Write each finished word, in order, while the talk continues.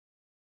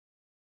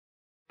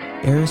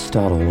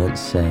Aristotle once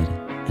said,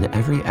 "In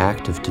every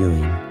act of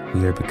doing,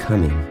 we are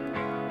becoming."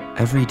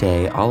 Every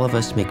day, all of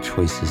us make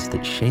choices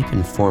that shape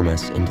and form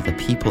us into the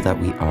people that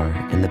we are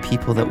and the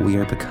people that we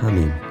are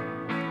becoming.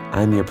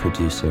 I'm your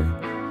producer,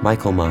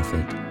 Michael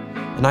Moffat,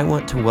 and I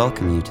want to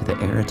welcome you to the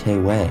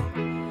Arete Way,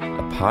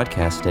 a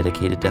podcast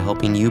dedicated to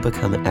helping you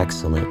become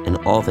excellent in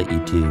all that you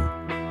do.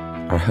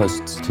 Our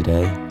hosts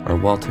today are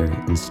Walter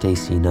and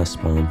Stacey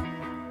Nussbaum.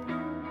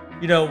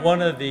 You know,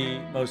 one of the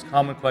most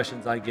common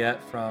questions I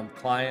get from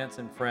clients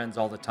and friends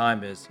all the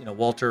time is,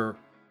 Walter,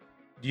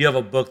 do you have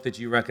a book that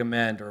you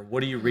recommend, or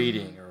what are you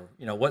reading, or,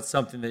 what's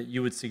something that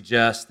you would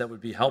suggest that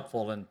would be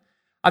helpful? And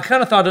I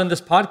kind of thought on this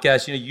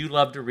podcast, you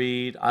love to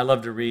read, I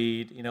love to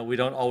read. We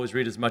don't always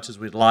read as much as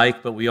we'd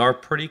like, but we are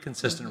pretty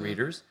consistent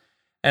readers.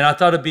 And I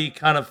thought it'd be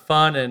kind of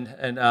fun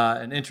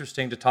and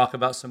interesting to talk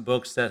about some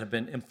books that have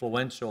been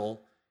influential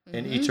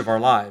in each of our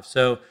lives.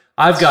 So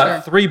I've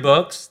got 3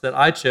 books that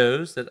I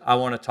chose that I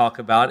want to talk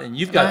about, and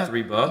you've got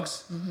 3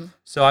 books.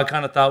 So I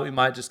kind of thought we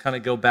might just kind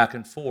of go back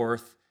and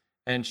forth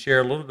and share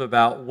a little bit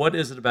about what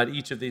is it about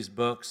each of these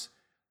books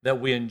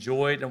that we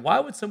enjoyed, and why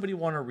would somebody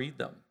want to read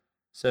them?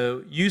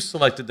 So you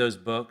selected those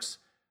books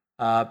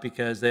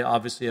because they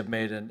obviously have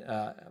made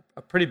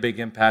a pretty big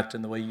impact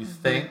in the way you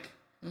think,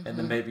 and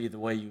then maybe the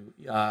way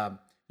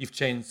you've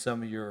changed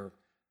some of your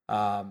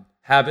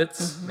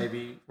habits,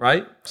 maybe,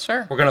 right?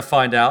 Sure. We're going to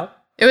find out.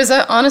 It was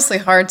honestly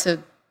hard to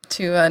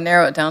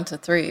narrow it down to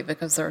 3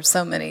 because there were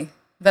so many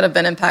that have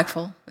been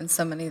impactful and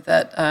so many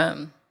that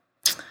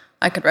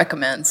I could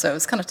recommend. So it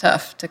was kind of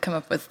tough to come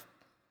up with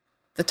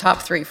the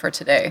top 3 for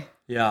today.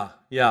 Yeah.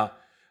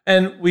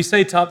 And we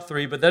say top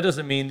 3, but that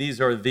doesn't mean these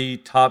are the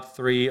top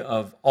 3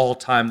 of all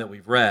time that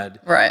we've read.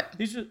 Right.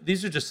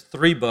 These are just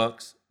 3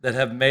 books that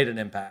have made an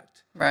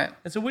impact. Right.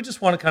 And so we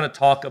just want to kind of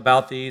talk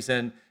about these,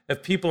 and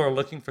if people are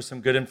looking for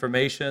some good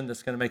information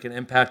that's going to make an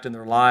impact in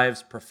their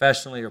lives,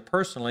 professionally or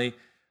personally,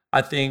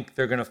 I think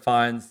they're going to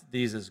find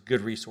these as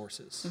good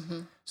resources.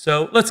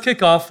 So let's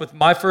kick off with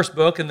my first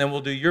book, and then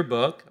we'll do your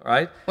book, all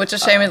right? Which,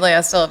 ashamedly,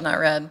 I still have not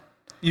read.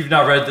 You've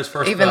not read this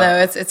first book? Even though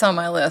it's on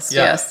my list,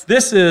 yes.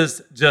 This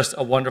is just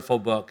a wonderful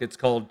book. It's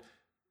called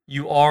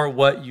You Are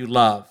What You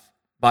Love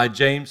by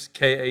James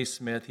K.A.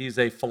 Smith. He's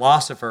a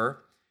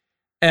philosopher.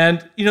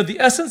 And, the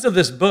essence of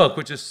this book,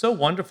 which is so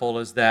wonderful,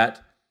 is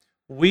that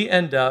we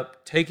end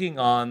up taking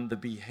on the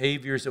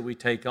behaviors that we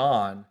take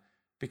on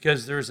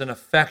because there's an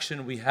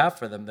affection we have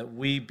for them, that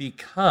we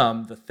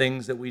become the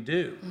things that we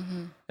do.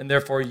 And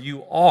therefore,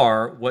 you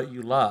are what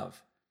you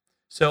love.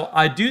 So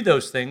I do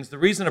those things. The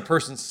reason a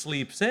person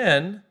sleeps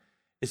in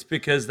is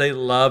because they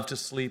love to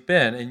sleep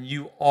in. And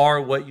you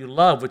are what you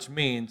love, which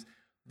means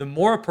the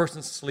more a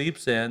person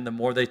sleeps in, the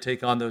more they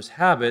take on those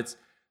habits,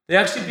 they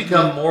actually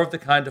become more of the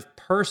kind of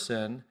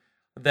person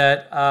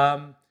that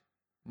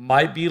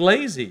might be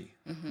lazy,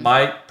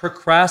 might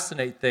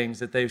procrastinate things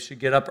that they should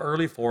get up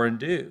early for and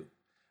do.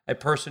 A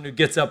person who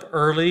gets up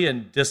early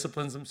and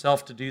disciplines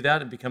themselves to do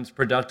that and becomes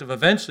productive,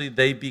 eventually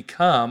they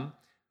become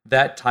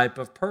that type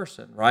of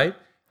person, right?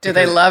 Do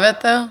they love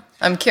it, though?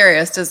 I'm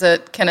curious.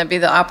 Can it be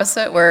the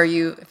opposite, where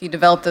if you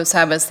develop those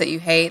habits that you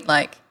hate,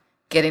 like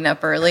getting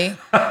up early,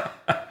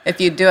 if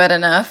you do it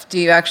enough, do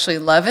you actually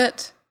love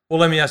it? Well,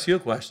 let me ask you a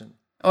question.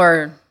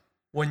 Or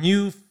when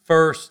you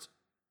first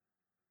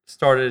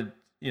started,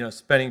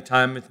 spending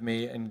time with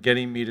me and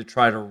getting me to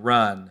try to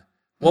run,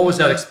 what was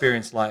that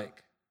experience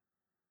like?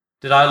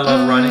 Did I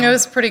love running? It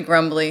was pretty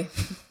grumbly.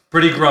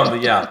 Pretty grumbly,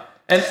 yeah.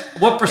 And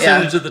what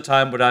percentage of the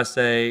time would I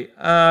say,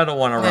 I don't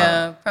want to run?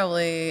 Yeah,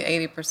 probably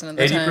 80% of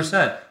the time.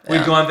 80%.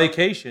 We'd go on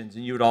vacations,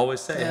 and you would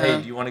always say,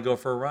 hey, do you want to go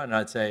for a run? And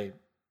I'd say,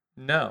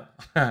 no.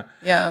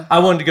 I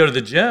wanted to go to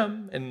the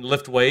gym and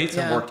lift weights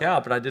and work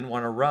out, but I didn't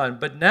want to run.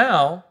 But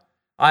now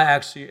I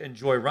actually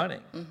enjoy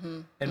running.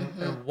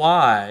 And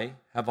why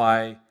have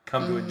I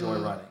come to enjoy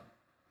running?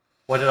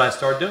 What did I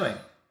start doing?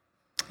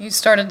 You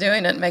started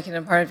doing it and making it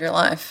a part of your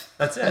life.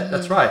 That's it.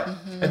 That's right.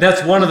 And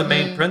that's one of the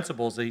main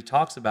principles that he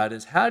talks about,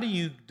 is how do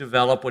you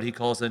develop what he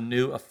calls a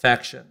new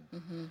affection?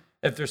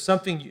 If there's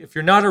something, if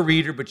you're not a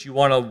reader but you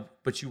want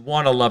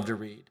to love to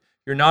read,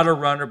 you're not a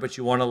runner but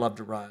you want to love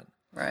to run.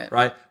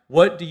 Right?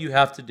 What do you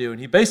have to do? And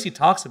he basically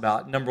talks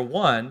about, number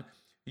 1,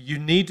 you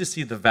need to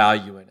see the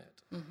value in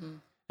it.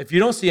 If you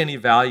don't see any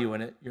value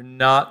in it, you're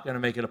not going to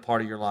make it a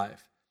part of your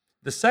life.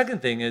 The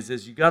second thing is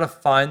you got to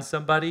find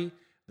somebody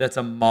that's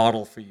a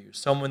model for you,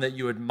 someone that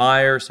you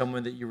admire,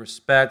 someone that you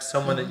respect,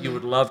 someone that you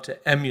would love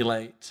to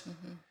emulate.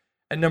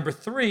 And number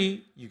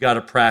 3, you got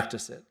to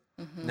practice it.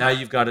 Now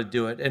you've got to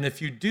do it. And if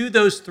you do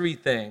those 3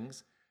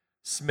 things,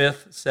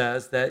 Smith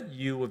says that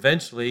you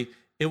eventually,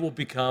 it will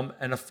become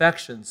an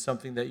affection,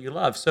 something that you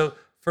love. So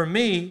for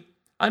me,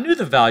 I knew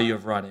the value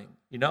of running.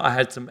 I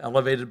had some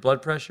elevated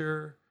blood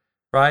pressure,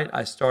 right?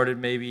 I started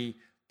maybe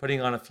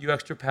putting on a few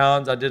extra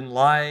pounds I didn't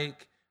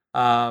like.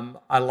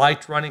 I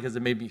liked running because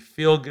it made me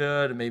feel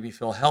good. It made me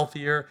feel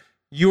healthier.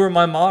 You were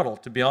my model,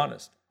 to be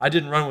honest. I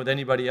didn't run with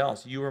anybody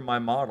else. You were my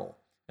model.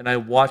 And I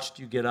watched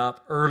you get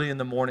up early in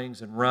the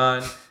mornings and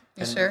run.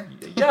 You sure?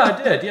 Yeah,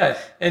 I did, yeah.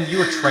 And you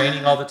were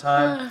training all the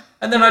time.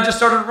 And then I just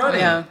started running.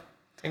 Yeah.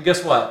 And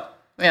guess what?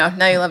 Yeah,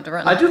 now you love to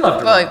run. I do love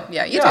to run.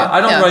 Yeah, you do.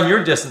 I don't run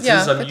your distances.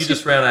 Yeah, I mean, you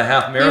just ran a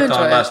half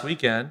marathon last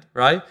weekend,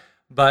 right?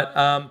 But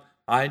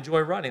I enjoy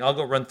running. I'll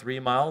go run 3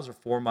 miles or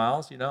 4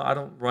 miles. I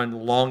don't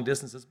run long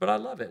distances, but I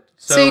love it.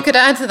 So you could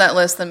add to that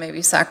list then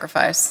maybe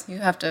sacrifice. You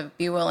have to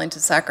be willing to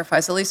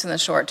sacrifice, at least in the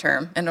short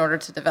term, in order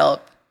to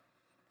develop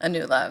a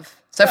new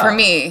love. So for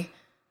me,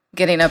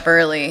 getting up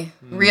early,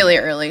 really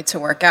early to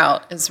work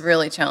out is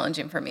really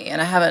challenging for me.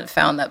 And I haven't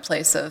found that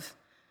place of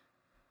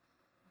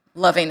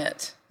loving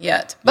it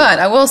yet. But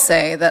I will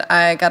say that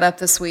I got up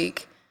this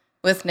week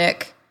with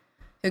Nick,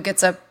 who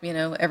gets up,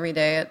 every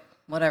day at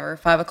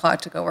 5 o'clock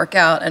to go work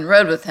out, and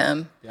rode with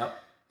him. Yep.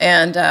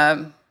 And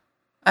I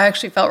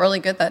actually felt really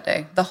good that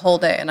day, the whole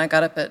day. And I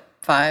got up at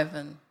 5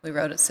 and we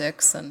rode at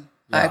 6, and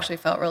I actually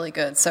felt really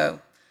good. So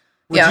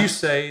would you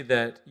say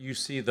that you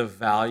see the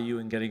value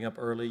in getting up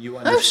early? You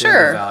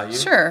understand the value?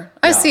 Sure.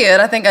 I see it.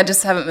 I think I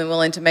just haven't been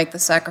willing to make the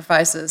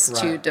sacrifices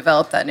to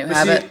develop that new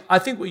habit. See, I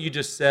think what you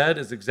just said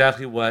is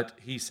exactly what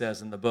he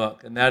says in the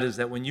book, and that is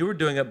that when you were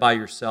doing it by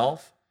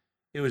yourself,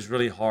 it was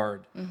really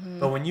hard. Mm-hmm.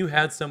 But when you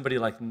had somebody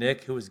like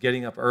Nick who was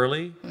getting up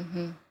early,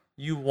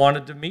 you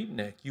wanted to meet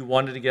Nick. You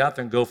wanted to get out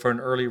there and go for an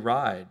early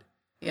ride.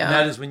 Yeah. And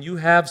that is when you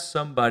have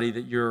somebody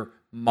that you're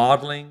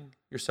modeling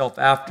yourself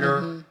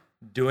after,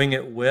 doing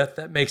it with,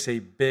 that makes a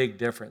big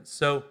difference.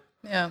 So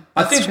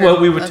I think what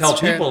we would tell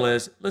people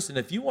is, listen,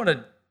 if you want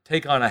to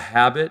take on a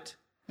habit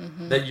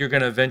that you're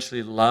going to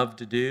eventually love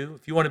to do,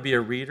 if you want to be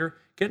a reader,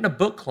 get in a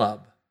book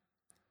club.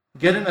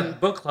 Get in a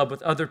book club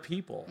with other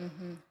people.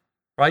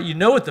 Right? You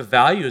know what the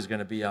value is going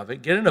to be of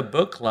it. Get in a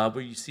book club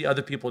where you see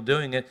other people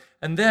doing it,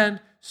 and then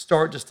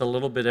start just a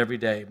little bit every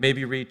day.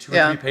 Maybe read 2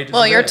 or 3 pages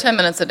a day. Your 10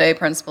 minutes a day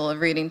principle of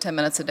reading 10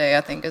 minutes a day,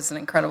 I think, is an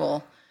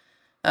incredible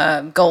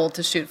goal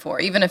to shoot for.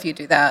 Even if you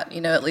do that,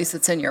 at least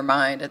it's in your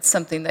mind. It's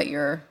something that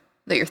you're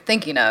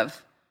thinking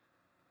of,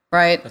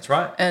 right? That's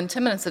right. And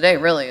 10 minutes a day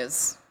really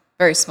is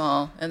very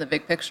small in the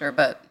big picture,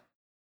 but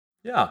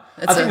I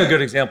think a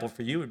good example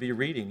for you would be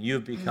reading.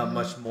 You've become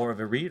much more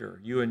of a reader.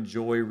 You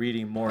enjoy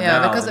reading more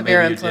now because than of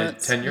your maybe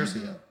influence. you did 10 years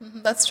ago.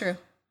 That's true.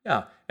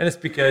 Yeah, and it's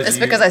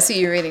because I see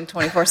you reading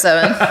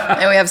 24/7,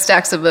 and we have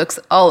stacks of books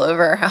all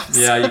over our house.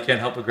 Yeah, you can't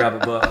help but grab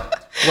a book.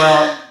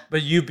 Well,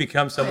 but you've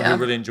become someone who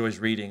really enjoys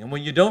reading, and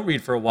when you don't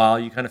read for a while,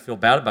 you kind of feel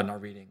bad about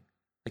not reading.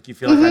 Like you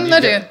feel like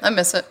I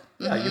miss it.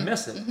 Yeah, you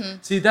miss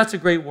it. See, that's a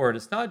great word.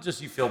 It's not just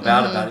you feel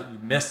bad about it; you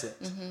miss it.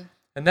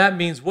 And that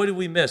means, what do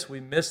we miss? We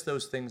miss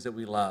those things that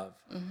we love.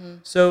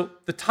 So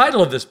the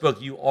title of this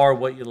book, You Are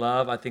What You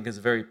Love, I think is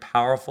a very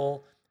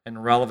powerful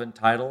and relevant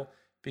title,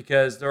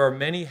 because there are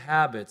many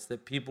habits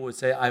that people would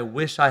say, I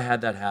wish I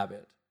had that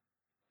habit.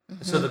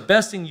 So the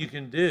best thing you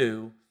can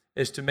do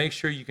is to make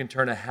sure you can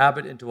turn a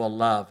habit into a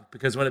love,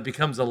 because when it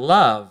becomes a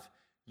love,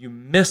 you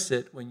miss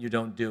it when you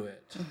don't do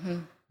it.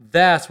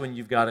 That's when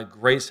you've got a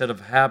great set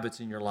of habits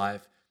in your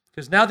life,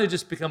 because now they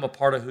just become a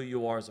part of who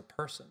you are as a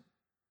person.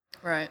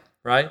 Right?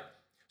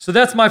 So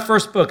that's my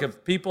first book.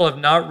 If people have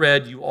not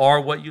read You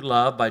Are What You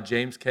Love by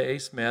James K.A.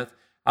 Smith,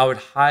 I would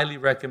highly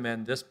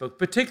recommend this book,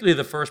 particularly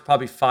the first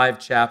probably 5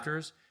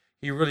 chapters.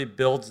 He really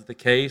builds the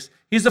case.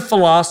 He's a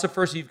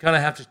philosopher, so you kind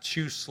of have to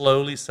chew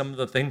slowly some of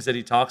the things that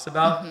he talks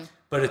about,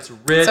 but it's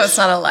rich. So it's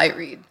not a light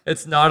read.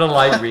 It's not a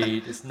light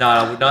read. It's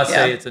not. I would not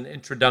say it's an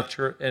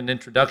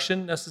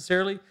introduction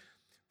necessarily,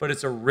 but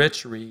it's a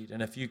rich read.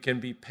 And if you can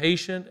be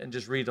patient and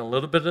just read a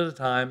little bit at a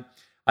time,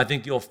 I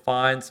think you'll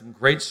find some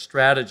great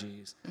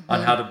strategies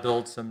on how to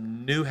build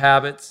some new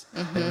habits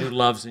and new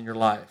loves in your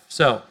life.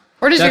 So,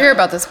 where did you hear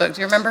about this book?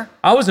 Do you remember?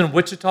 I was in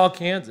Wichita,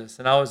 Kansas,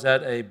 and I was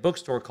at a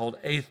bookstore called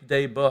 8th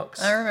Day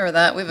Books. I remember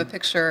that. We have a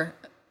picture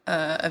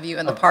of you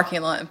in the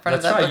parking lot in front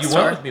of that bookstore. That's right.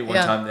 You went with me one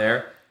time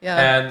there. Yeah.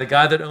 And the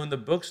guy that owned the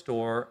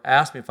bookstore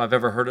asked me if I've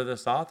ever heard of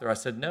this author. I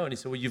said no. And he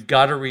said, well, you've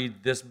got to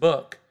read this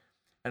book.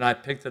 And I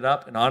picked it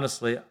up, and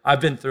honestly, I've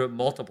been through it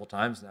multiple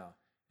times now.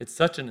 It's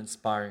such an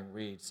inspiring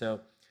read. So,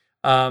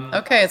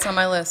 okay, it's on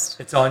my list.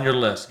 It's on your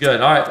list.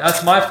 Good. All right,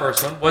 that's my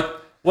first one.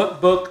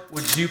 What book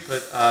would you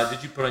put?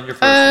 Did you put on your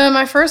first one?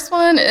 My first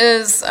one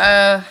is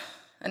An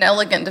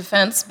Elegant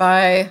Defense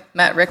by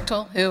Matt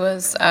Richtel, who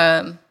was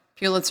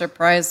Pulitzer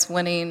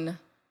Prize-winning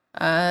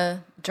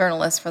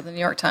journalist for the New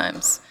York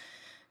Times.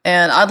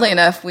 And oddly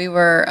enough, we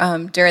were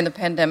during the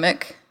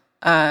pandemic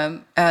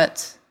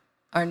at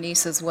our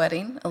niece's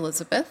wedding,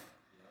 Elizabeth,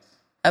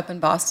 up in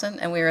Boston,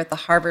 and we were at the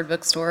Harvard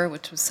bookstore,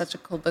 which was such a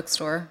cool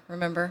bookstore,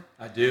 remember?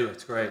 I do,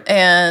 it's great.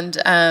 And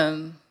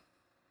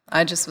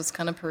I just was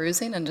kind of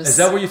perusing and just... Is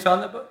that where you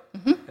found that book?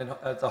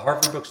 At the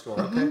Harvard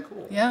bookstore, okay,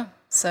 cool. Yeah,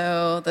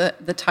 so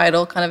the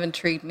title kind of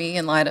intrigued me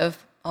in light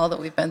of all that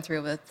we've been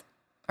through with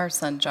our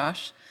son,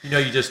 Josh. You know,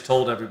 you just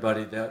told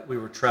everybody that we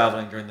were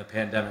traveling during the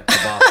pandemic to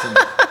Boston.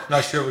 I'm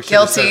not sure we should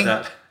have said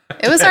that.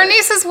 It was our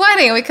niece's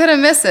wedding. We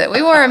couldn't miss it.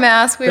 We wore a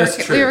mask. We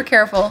were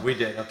careful. We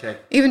did. Okay.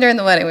 Even during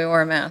the wedding, we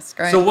wore a mask,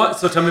 right?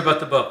 So tell me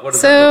about the book. What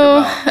is the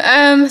book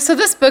about? So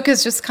this book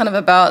is just kind of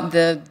about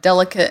the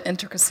delicate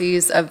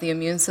intricacies of the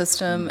immune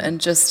system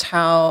and just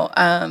how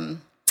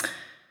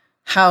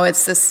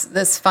it's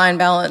this fine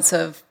balance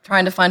of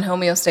trying to find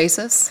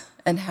homeostasis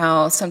and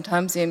how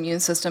sometimes the immune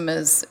system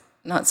is,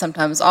 not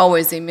sometimes,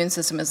 always the immune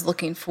system is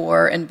looking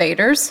for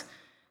invaders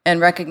and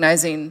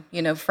recognizing,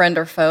 friend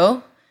or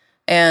foe.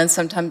 And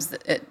sometimes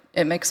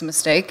it makes a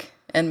mistake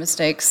and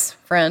mistakes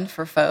friend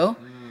for foe.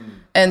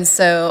 And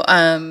so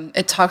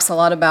it talks a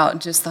lot about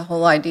just the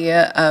whole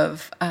idea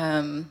of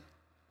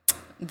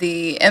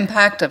the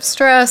impact of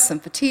stress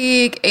and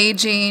fatigue,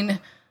 aging,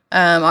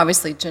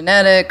 obviously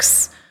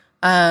genetics,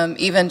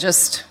 even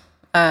just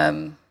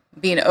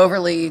being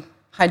overly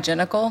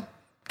hygienical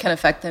can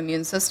affect the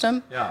immune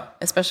system,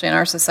 especially in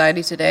our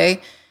society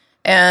today.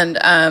 And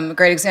a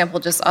great example,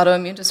 just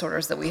autoimmune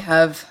disorders, that we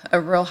have a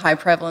real high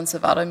prevalence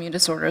of autoimmune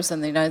disorders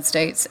in the United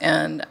States.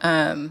 And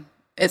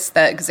it's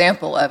that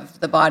example of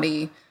the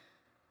body,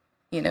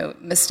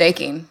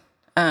 mistaking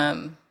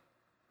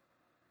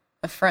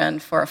a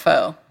friend for a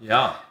foe.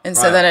 Yeah. And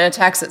so then it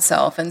attacks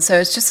itself. And so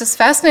it's just this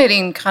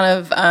fascinating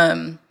kind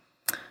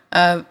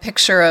of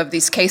picture of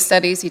these case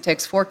studies. He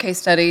takes 4 case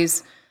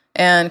studies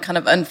and kind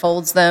of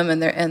unfolds them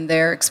and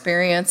their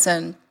experience.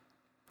 And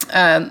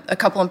a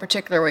couple in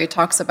particular where he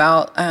talks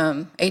about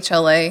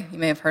HLA. You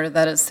may have heard of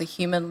that. It's the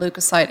human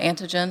leukocyte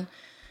antigen.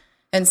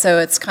 And so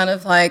it's kind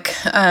of like...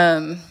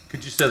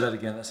 Could you say that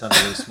again? That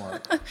sounded really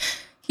smart.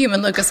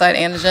 Human leukocyte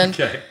antigen.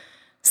 Okay.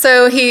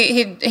 So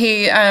he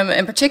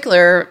in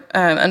particular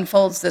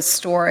unfolds this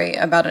story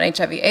about an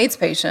HIV/AIDS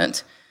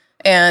patient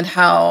and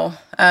how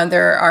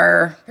there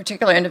are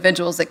particular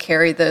individuals that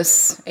carry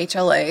this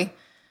HLA,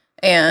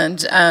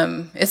 and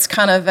it's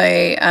kind of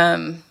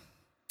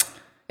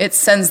it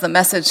sends the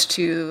message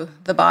to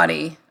the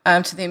body,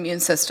 to the immune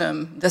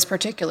system, this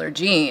particular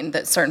gene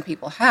that certain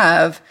people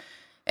have,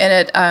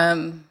 and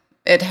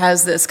it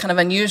has this kind of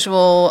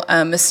unusual,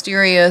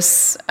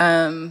 mysterious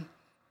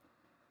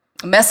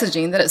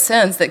messaging that it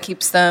sends that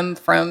keeps them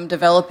from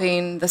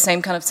developing the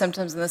same kind of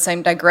symptoms and the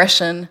same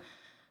digression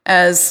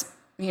as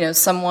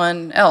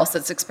someone else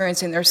that's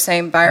experiencing their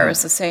same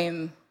virus, the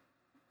same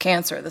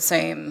cancer, the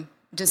same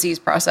disease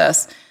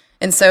process.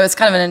 And so it's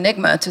kind of an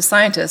enigma to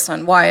scientists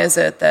on why is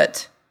it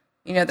that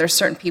there's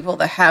certain people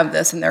that have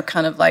this and they're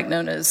kind of like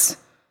known as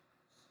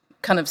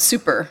kind of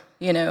super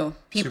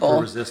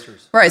people, super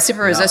resistors, right?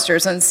 Super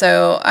resistors. And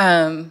so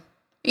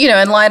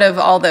in light of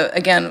all the,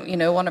 again,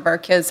 one of our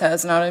kids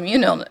has an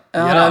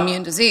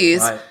autoimmune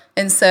disease. Right.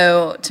 And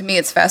so to me,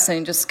 it's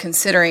fascinating just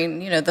considering,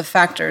 the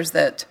factors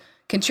that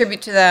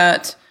contribute to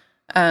that,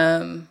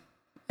 and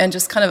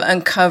just kind of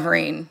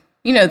uncovering,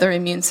 their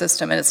immune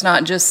system. And it's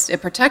not just,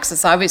 it protects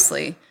us,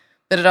 obviously,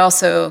 but it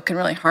also can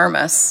really harm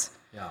us.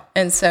 Yeah.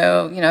 And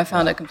so, I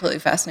found it completely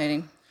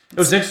fascinating. It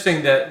was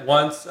interesting that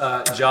once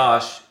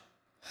Josh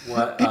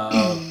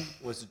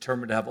was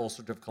determined to have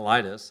ulcerative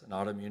colitis, an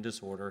autoimmune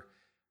disorder,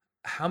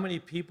 how many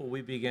people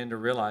we began to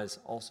realize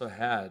also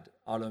had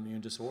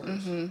autoimmune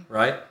disorders,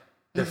 right?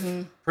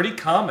 They're pretty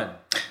common.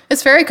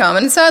 It's very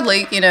common. And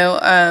sadly,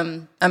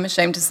 I'm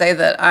ashamed to say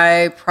that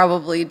I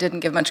probably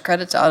didn't give much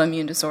credit to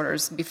autoimmune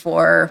disorders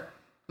before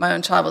my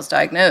own child was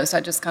diagnosed.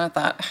 I just kind of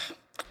thought,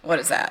 what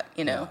is that,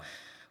 Yeah.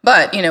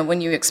 But,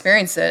 when you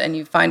experience it and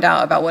you find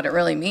out about what it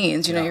really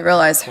means, you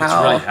realize what's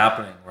how... really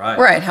happening, right?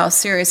 Right, how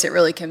serious it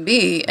really can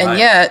be. And Right.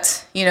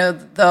 yet,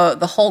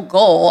 the whole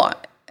goal...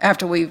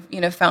 After we,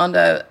 found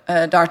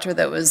a doctor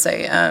that was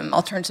a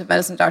alternative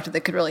medicine doctor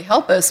that could really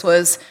help us,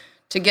 was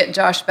to get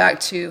Josh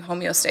back to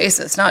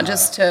homeostasis, not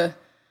just to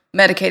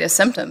medicate his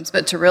symptoms,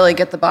 but to really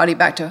get the body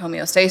back to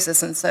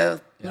homeostasis. And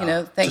so,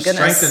 thank goodness. To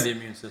strengthen the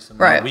immune system,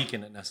 Right. not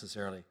weaken it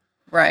necessarily.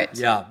 Right.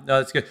 Yeah, no,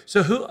 that's good.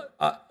 So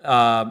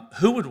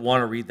who would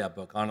want to read that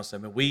book, honestly?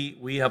 I mean,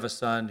 we have a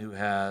son who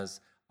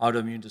has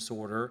autoimmune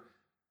disorder.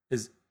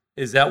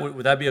 Is that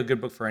would that be a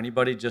good book for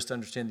anybody just to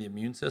understand the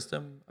immune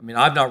system? I mean,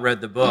 I've not read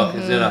the book.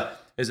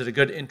 Is it a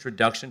good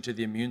introduction to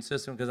the immune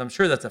system? Because I'm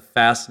sure that's a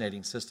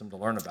fascinating system to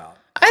learn about.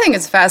 I think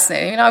it's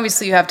fascinating.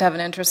 Obviously, you have to have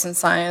an interest in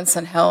science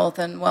and health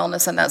and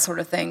wellness and that sort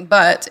of thing.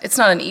 But it's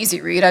not an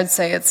easy read. I'd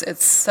say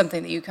it's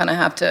something that you kind of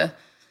have to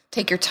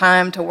take your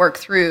time to work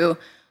through.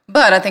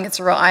 But I think it's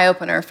a real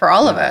eye-opener for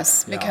all of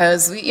us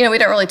because we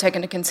don't really take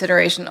into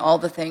consideration all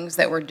the things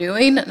that we're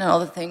doing and all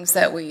the things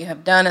that we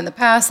have done in the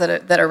past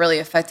that are really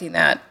affecting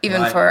that,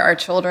 even for our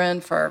children,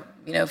 for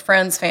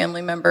friends,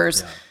 family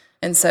members. Yeah.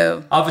 And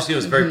so obviously it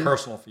was very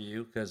personal for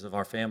you because of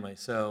our family.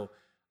 So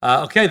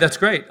okay, that's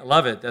great. I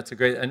love it. That's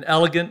An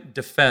Elegant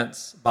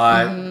Defense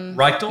by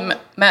Reichel?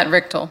 Matt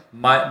Richtel.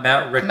 Matt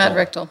Richtel. Matt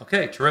Richtel.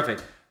 Okay, terrific.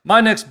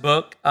 My next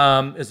book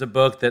is a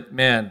book that,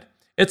 man,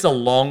 it's a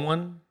long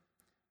one.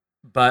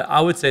 But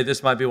I would say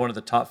this might be one of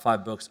the top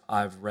 5 books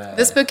I've read.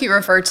 This book you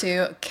refer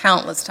to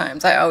countless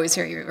times. I always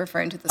hear you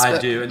referring to this book. I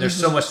do, and there's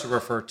so much to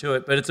refer to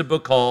it. But it's a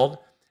book called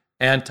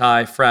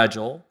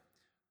Anti-Fragile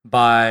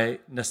by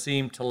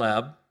Nassim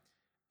Taleb.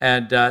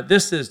 And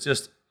this is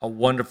just a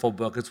wonderful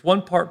book. It's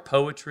one part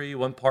poetry,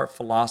 one part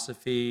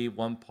philosophy,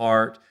 one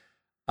part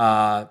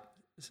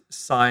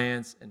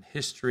science and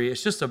history.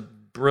 It's just a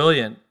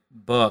brilliant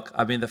book.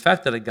 I mean, the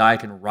fact that a guy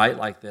can write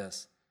like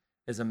this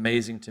is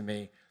amazing to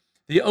me.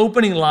 The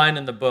opening line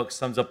in the book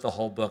sums up the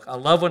whole book. I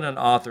love when an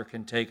author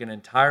can take an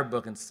entire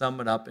book and sum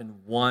it up in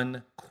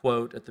one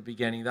quote at the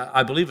beginning. That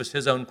I believe is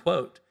his own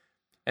quote.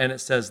 And it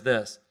says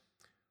this: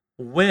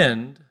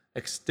 wind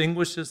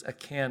extinguishes a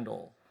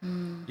candle,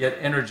 yet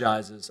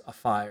energizes a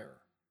fire.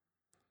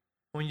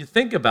 When you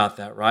think about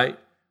that, right?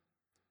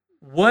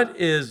 What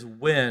is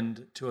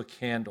wind to a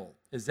candle?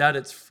 Is that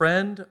its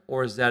friend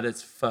or is that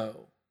its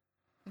foe?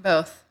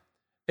 Both.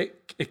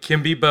 It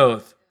can be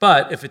both.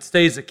 But if it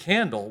stays a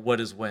candle, what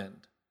is wind?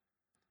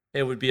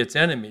 It would be its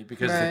enemy,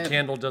 because the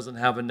candle doesn't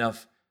have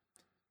enough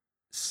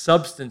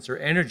substance or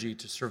energy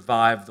to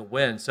survive the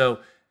wind. So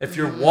if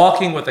you're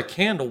walking with a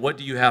candle, what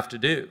do you have to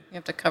do? You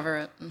have to cover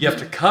it. You have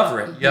to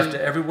cover it. You have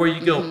to, everywhere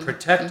you go,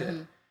 protect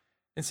it.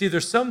 And see,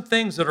 there's some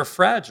things that are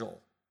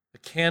fragile. A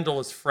candle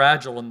is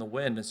fragile in the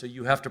wind, and so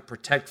you have to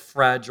protect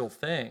fragile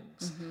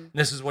things. And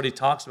this is what he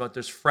talks about.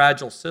 There's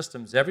fragile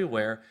systems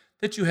everywhere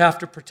that you have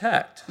to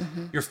protect.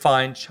 Your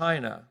fine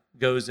china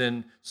goes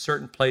in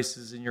certain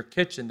places in your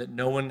kitchen that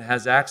no one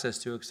has access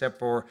to except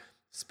for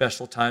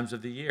special times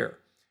of the year.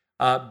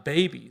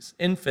 Babies,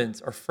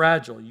 infants are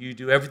fragile. You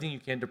do everything you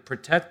can to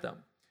protect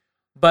them.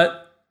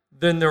 But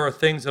then there are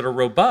things that are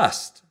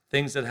robust,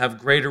 things that have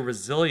greater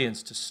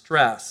resilience to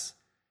stress.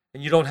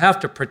 And you don't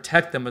have to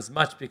protect them as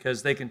much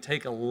because they can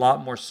take a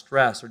lot more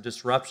stress or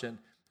disruption,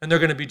 and they're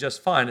going to be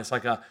just fine. It's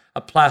like a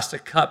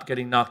plastic cup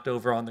getting knocked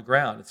over on the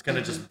ground. It's going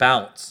to just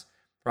bounce,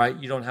 right?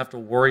 You don't have to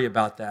worry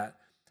about that.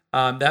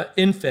 That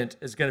infant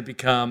is going to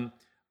become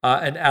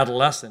an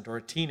adolescent or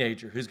a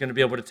teenager who's going to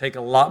be able to take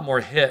a lot more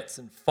hits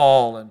and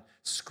fall and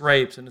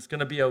scrapes, and it's going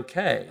to be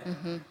okay.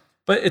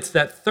 But it's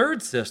that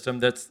third system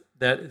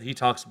that he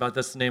talks about.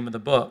 That's the name of the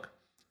book,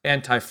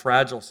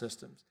 anti-fragile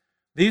systems.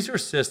 These are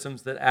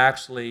systems that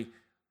actually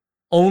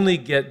only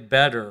get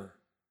better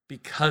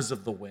because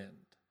of the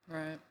wind.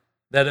 Right.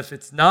 That if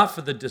it's not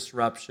for the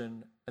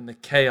disruption and the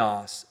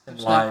chaos in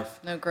life,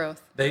 no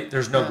growth.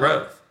 There's no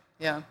growth.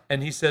 Yeah.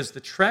 And he says the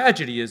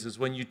tragedy is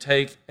when you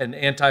take an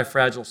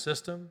anti-fragile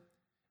system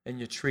and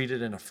you treat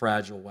it in a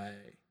fragile way.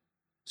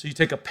 So you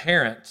take a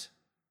parent.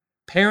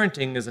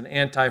 Parenting is an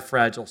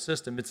anti-fragile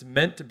system. It's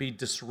meant to be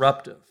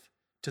disruptive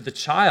to the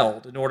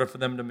child in order for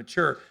them to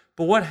mature.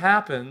 But what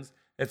happens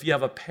if you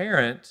have a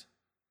parent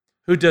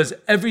who does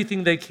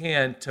everything they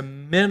can to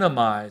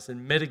minimize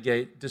and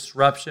mitigate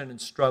disruption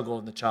and struggle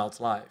in the child's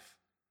life?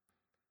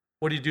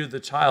 What do you do to the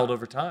child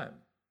over time?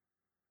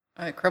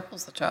 It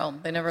cripples the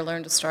child. They never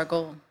learn to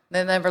struggle.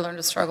 They never learn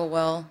to struggle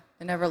well.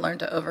 They never learn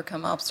to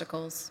overcome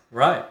obstacles.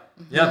 Right.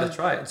 Yeah, that's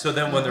right. And so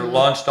then when they're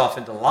launched off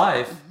into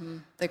life,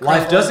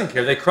 life doesn't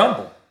care. They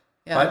crumble,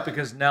 Yeah. right?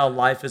 Because now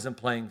life isn't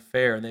playing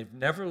fair, and they've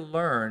never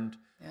learned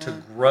to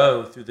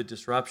grow through the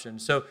disruption.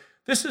 So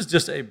this is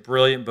just a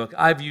brilliant book.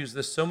 I've used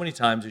this so many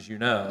times, as you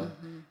know,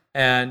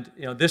 and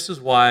this is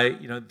why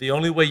the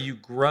only way you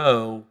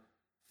grow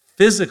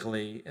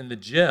physically in the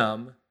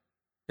gym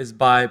is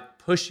by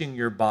pushing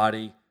your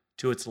body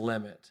to its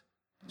limit,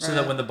 so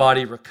that when the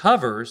body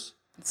recovers,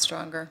 it's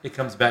stronger. It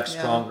comes back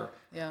stronger.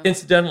 Yeah.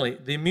 Incidentally,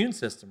 the immune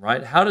system,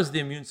 right? How does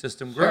the immune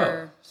system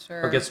grow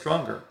Sure. or get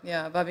stronger?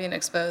 Yeah, by being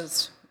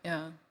exposed,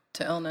 to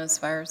illness,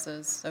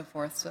 viruses, so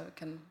forth, so it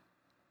can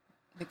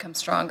become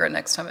stronger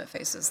next time it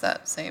faces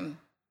that same.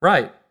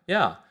 Right.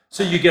 Yeah.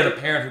 So you get a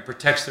parent who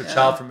protects their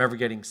child from ever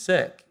getting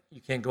sick.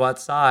 You can't go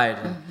outside,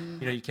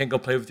 and you can't go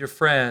play with your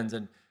friends,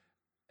 and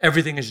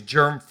everything is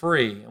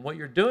germ-free. And what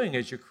you're doing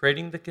is you're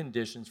creating the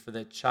conditions for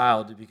that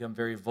child to become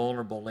very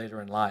vulnerable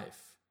later in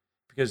life,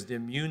 because the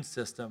immune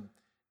system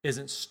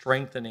isn't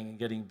strengthening and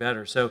getting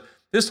better. So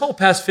this whole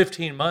past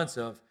 15 months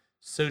of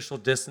social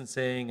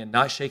distancing and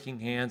not shaking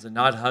hands and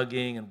not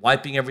hugging and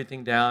wiping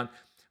everything down,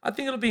 I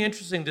think it'll be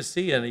interesting to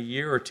see in a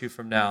year or two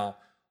from now,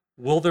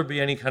 will there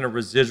be any kind of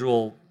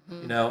residual,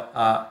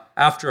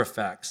 after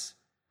effects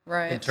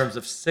in terms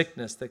of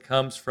sickness that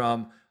comes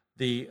from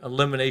the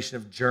elimination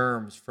of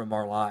germs from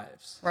our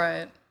lives.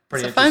 Right.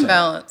 Pretty it's a fine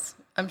balance.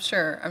 I'm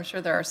sure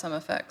there are some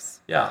effects.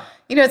 Yeah.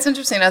 It's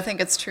interesting. I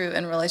think it's true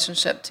in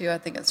relationship too. I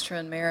think it's true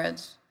in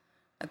marriage.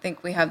 I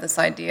think we have this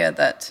idea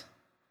that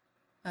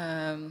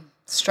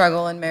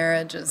struggle in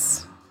marriage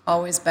is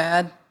always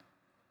bad,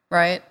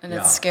 right? And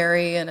it's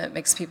scary, and it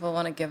makes people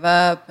want to give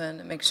up, and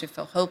it makes you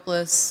feel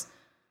hopeless.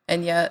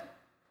 And yet,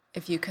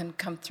 if you can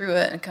come through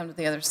it and come to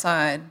the other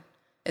side,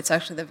 it's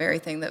actually the very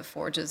thing that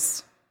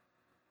forges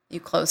you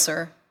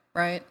closer,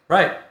 right?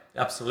 Right,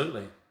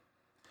 absolutely.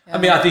 Yeah. I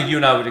mean, I think you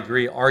and I would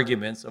agree,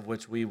 arguments, of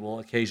which we will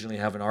occasionally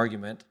have an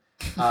argument,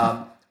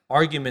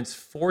 arguments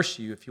force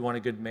you, if you want a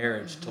good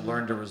marriage, to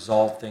learn to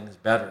resolve things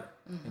better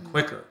and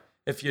quicker.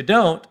 If you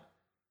don't,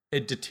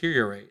 it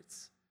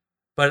deteriorates.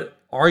 But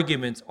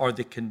arguments are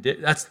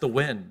that's the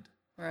wind.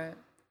 Right.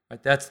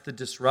 That's the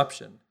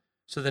disruption.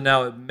 So then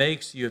now it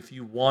makes you, if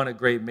you want a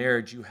great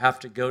marriage, you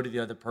have to go to the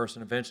other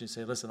person eventually and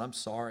say, listen, I'm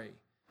sorry.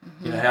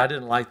 Hey, I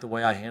didn't like the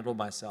way I handled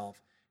myself.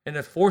 And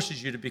it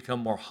forces you to become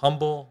more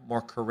humble,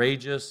 more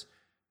courageous,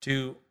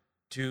 to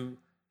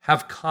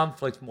have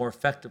conflict more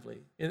effectively.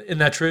 Isn't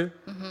that true?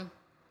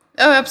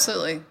 Oh,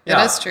 absolutely. Yeah.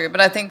 It is true.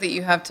 But I think that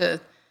you have to,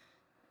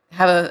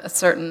 have a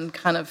certain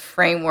kind of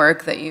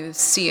framework that you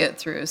see it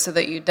through, so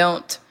that you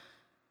don't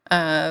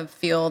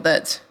feel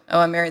that, oh,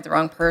 I married the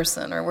wrong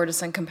person, or we're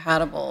just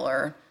incompatible,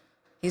 or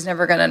he's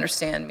never going to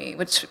understand me,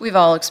 which we've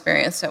all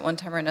experienced at one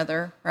time or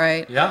another,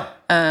 right? Yeah.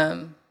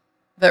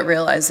 But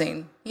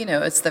realizing,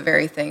 it's the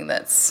very thing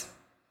that's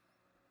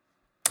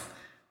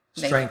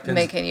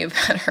making you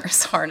better,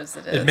 as hard as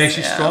it is. It makes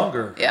you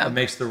stronger. Yeah. It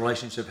makes the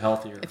relationship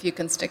healthier. If you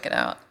can stick it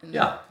out.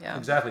 Yeah,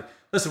 exactly.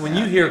 Listen, when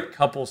you hear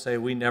couples say,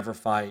 we never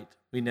fight,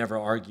 we never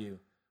argue,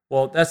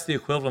 well, that's the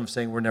equivalent of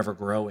saying we're never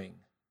growing.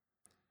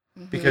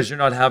 Because you're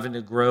not having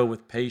to grow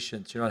with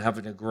patience. You're not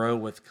having to grow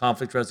with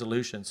conflict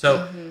resolution.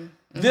 So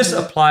this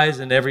applies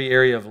in every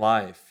area of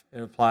life.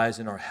 It applies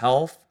in our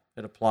health.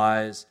 It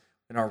applies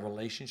in our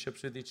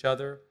relationships with each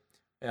other.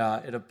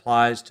 It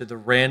applies to the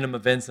random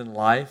events in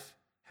life.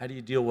 How do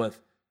you deal with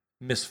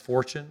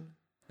misfortune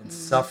and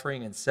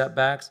suffering and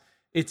setbacks?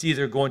 It's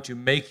either going to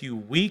make you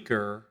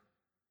weaker,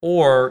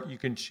 or you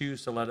can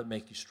choose to let it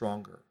make you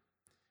stronger.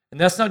 And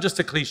that's not just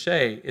a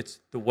cliche. It's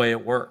the way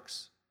it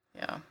works.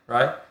 Yeah.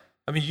 Right?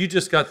 I mean, you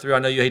just got through, I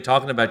know you hate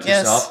talking about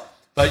yourself,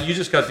 but you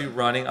just got through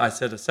running, I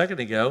said a second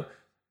ago,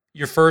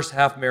 your first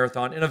half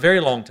marathon in a very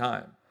long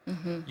time.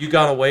 You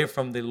got away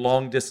from the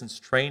long distance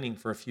training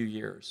for a few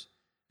years.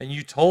 And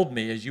you told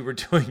me as you were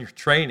doing your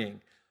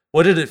training,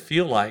 what did it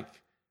feel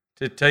like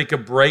to take a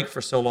break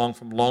for so long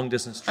from long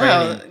distance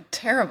training? Oh,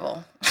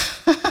 terrible.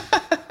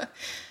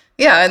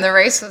 Yeah, and the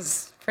race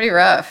was pretty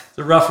rough. It's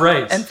a rough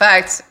race. In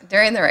fact,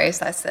 during the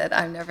race, I said,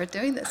 I'm never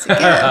doing this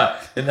again.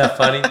 Isn't that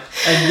funny?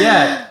 And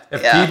yet,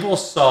 if people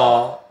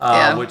saw,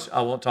 which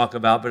I won't talk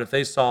about, but if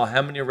they saw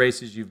how many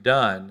races you've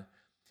done,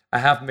 a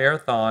half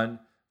marathon,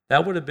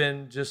 that would have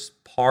been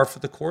just par for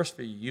the course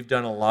for you. You've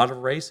done a lot of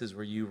races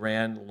where you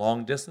ran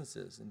long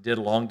distances and did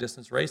long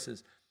distance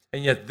races.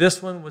 And yet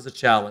this one was a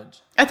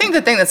challenge. I think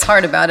the thing that's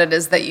hard about it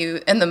is that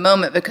you, in the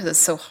moment, because it's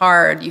so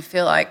hard, you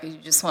feel like you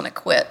just want to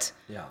quit.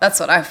 Yeah. That's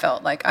what I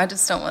felt like. I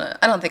just don't want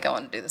to, I don't think I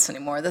want to do this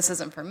anymore. This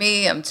isn't for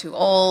me. I'm too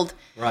old.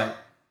 Right.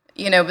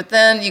 But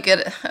then you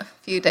get a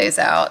few days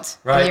out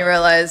and you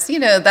realize,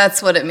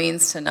 that's what it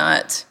means to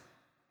not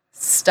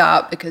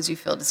stop because you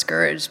feel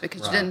discouraged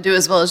because you didn't do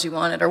as well as you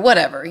wanted or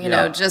whatever,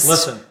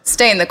 just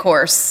stay in the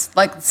course,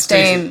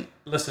 staying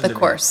the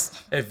course.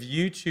 Me. If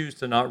you choose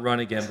to not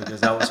run again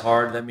because that was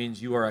hard, that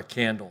means you are a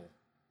candle,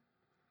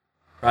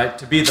 right?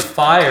 To be the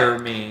fire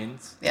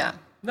means,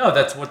 no,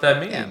 that's what that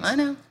means. Yeah, I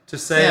know. To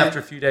say after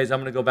a few days, I'm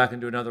going to go back and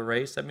do another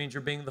race, that means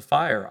you're being the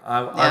fire.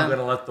 I'm going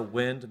to let the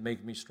wind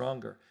make me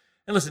stronger.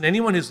 And listen,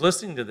 anyone who's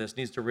listening to this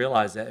needs to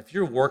realize that if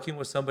you're working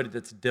with somebody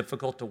that's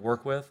difficult to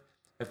work with,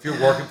 if you're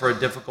working for a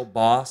difficult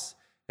boss,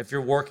 if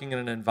you're working in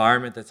an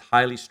environment that's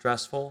highly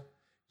stressful,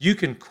 you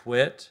can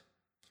quit,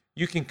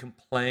 you can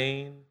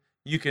complain,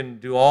 you can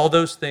do all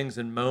those things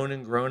and moan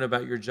and groan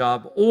about your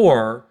job,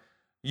 or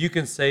you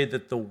can say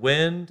that the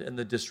wind and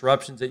the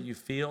disruptions that you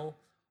feel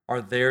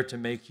are there to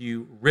make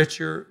you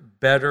richer,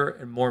 better,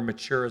 and more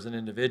mature as an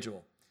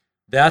individual.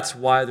 That's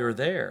why they're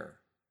there.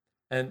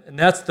 And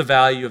that's the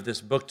value of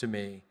this book to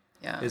me,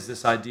 is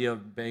this idea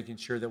of making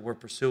sure that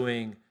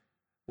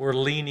we're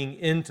leaning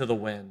into the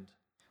wind.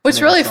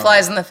 Which really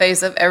flies in the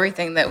face of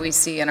everything that we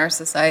see in our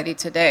society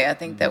today. I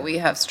think that we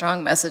have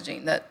strong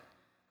messaging that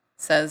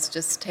says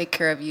just take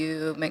care of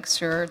you, make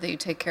sure that you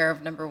take care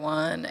of number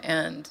one.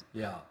 And,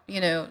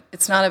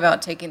 it's not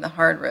about taking the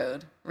hard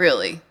road,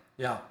 really.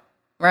 Yeah.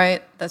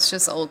 Right? That's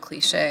just old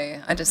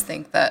cliche. I just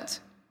think that,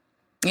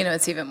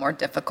 it's even more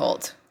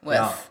difficult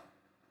with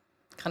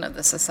kind of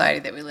the society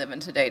that we live in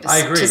today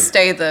to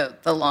stay the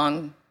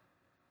long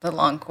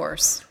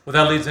course. Well,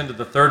 that leads into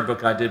the third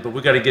book I did, but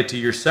we got to get to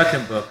your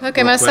second book.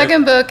 Okay, my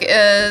second book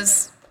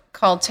is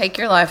called Take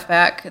Your Life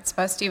Back. It's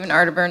by Stephen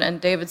Arterburn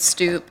and David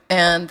Stoop.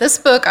 And this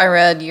book I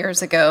read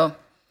years ago.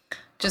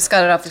 Just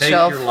got it off the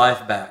shelf. Take Your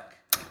Life Back.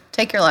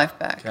 Take Your Life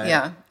Back,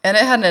 yeah. And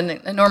it had an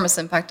enormous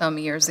impact on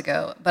me years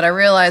ago. But I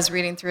realized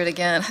reading through it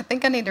again, I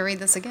think I need to read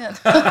this again.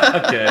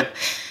 Okay.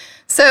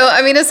 So,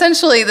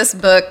 essentially this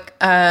book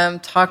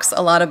talks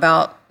a lot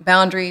about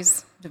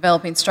boundaries,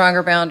 developing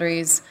stronger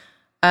boundaries,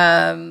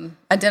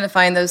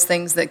 identifying those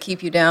things that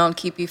keep you down,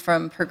 keep you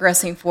from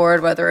progressing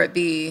forward, whether it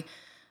be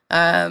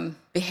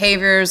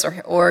behaviors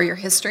or your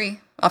history.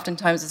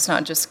 Oftentimes it's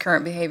not just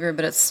current behavior,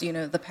 but it's,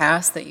 the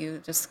past that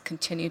you just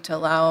continue to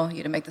allow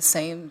you to make the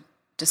same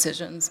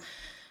decisions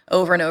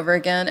over and over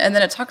again. And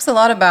then it talks a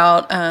lot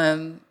about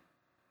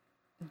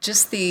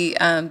just the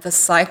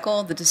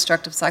cycle, the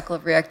destructive cycle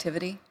of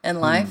reactivity in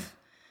life,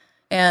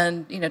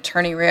 and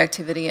turning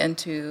reactivity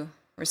into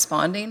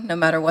responding, no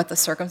matter what the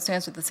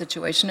circumstance or the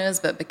situation is.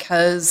 But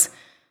because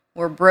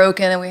we're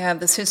broken and we have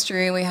this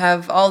history and we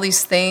have all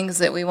these things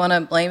that we want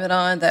to blame it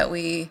on, that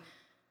we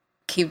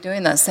keep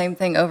doing that same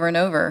thing over and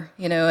over,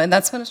 and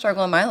that's been a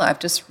struggle in my life,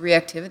 just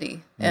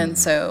reactivity. And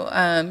so,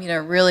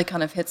 really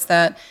kind of hits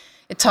that.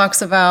 It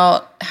talks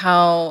about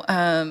how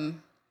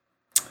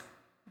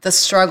the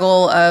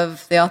struggle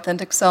of the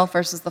authentic self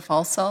versus the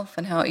false self,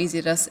 and how easy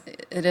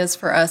it is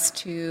for us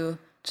to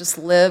just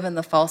live in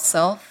the false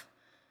self.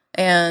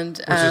 And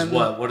which is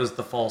what? What is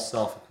the false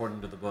self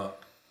according to the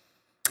book?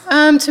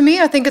 To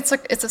me, I think it's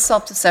a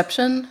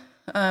self-deception.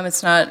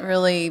 It's not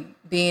really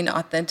being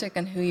authentic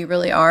in who you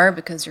really are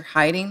because you're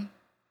hiding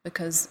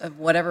because of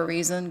whatever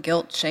reason,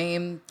 guilt,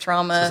 shame,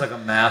 trauma. So it's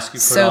like a mask you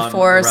put so on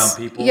forth. around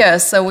people. Yeah,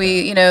 so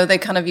they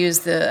kind of use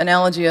the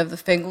analogy of the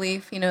fig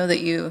leaf, that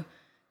you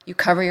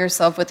cover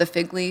yourself with a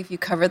fig leaf, you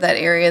cover that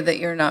area that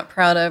you're not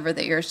proud of or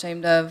that you're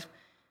ashamed of,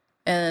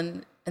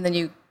 and then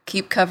you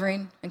keep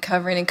covering and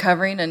covering and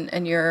covering,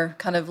 and you're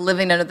kind of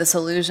living under this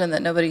illusion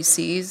that nobody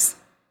sees,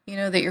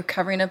 that you're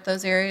covering up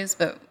those areas,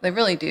 but they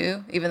really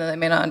do, even though they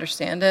may not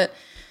understand it.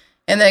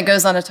 And then it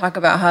goes on to talk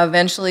about how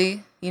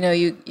eventually,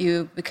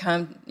 you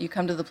come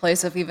to the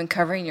place of even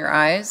covering your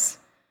eyes.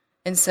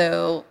 And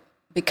so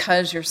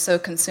because you're so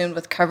consumed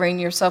with covering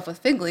yourself with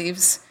fig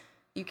leaves,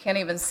 you can't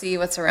even see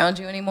what's around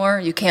you anymore.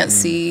 You can't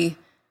see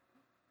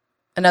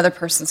another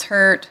person's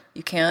hurt.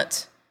 You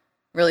can't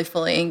really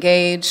fully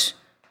engage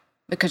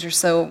because you're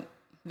so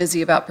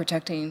busy about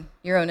protecting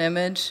your own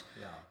image.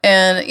 Yeah.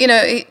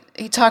 And,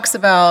 he talks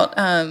about...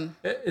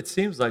 It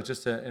seems like,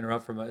 just to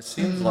interrupt for a moment, it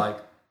seems like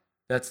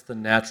that's the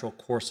natural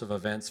course of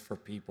events for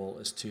people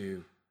is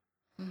to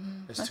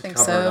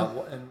cover it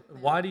up. And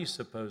why do you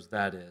suppose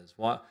that is?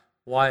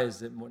 Why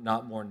is it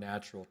not more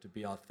natural to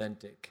be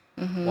authentic?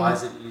 Why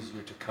is it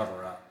easier to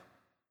cover up?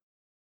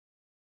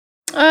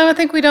 I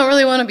think we don't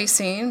really want to be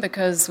seen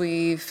because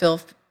we feel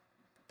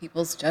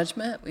people's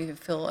judgment. We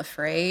feel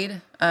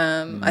afraid.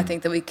 I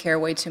think that we care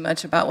way too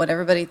much about what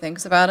everybody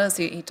thinks about us.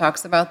 He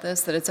talks about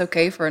this, that it's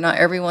okay for not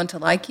everyone to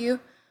like you.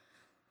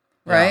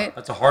 Right? Yeah,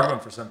 that's a hard one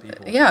for some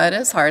people. Yeah, it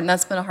is hard, and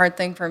that's been a hard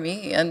thing for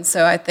me. And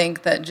so I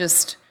think that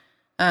just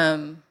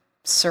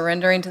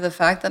surrendering to the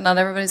fact that not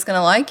everybody's going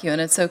to like you, and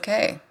it's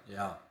okay.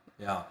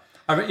 Yeah.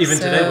 I mean, even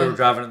today we were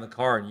driving in the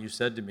car, and you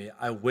said to me,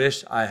 "I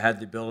wish I had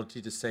the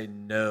ability to say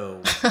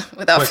no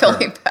without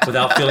feeling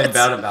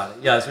bad about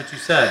it." Yeah, that's what you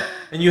said,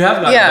 and you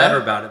have gotten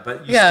better about it,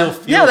 but you still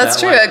feel Yeah, that's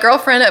true. Way. A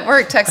girlfriend at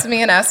work texted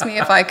me and asked me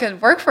if I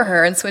could work for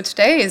her and switch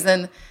days,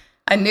 and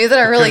I knew that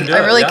I really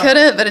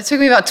couldn't, but it took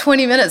me about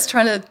 20 minutes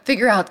trying to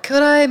figure out,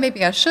 could I?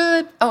 Maybe I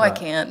should. Oh, I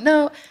can't.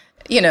 No.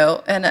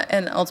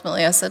 And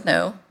ultimately I said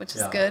no, which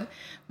is good.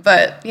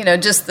 But,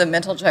 just the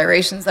mental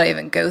gyrations that I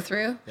even go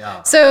through.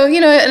 Yeah. So,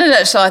 in a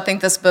nutshell, I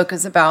think this book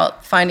is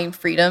about finding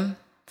freedom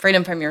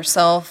from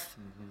yourself,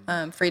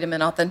 freedom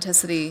and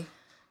authenticity,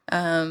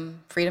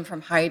 freedom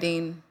from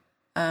hiding.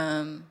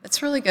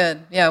 It's really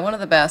good. Yeah, one of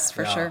the best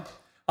for sure.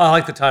 I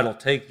like the title,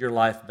 Take Your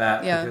Life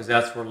Back, because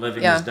that's where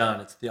living is done.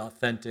 It's the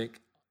authentic,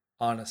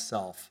 honest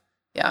self.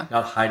 Yeah.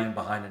 Not hiding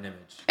behind an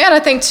image. And I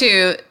think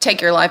to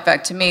take your life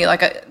back, to me,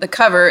 the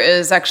cover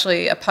is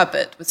actually a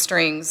puppet with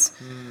strings,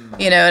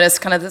 and it's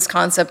kind of this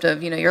concept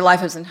of, your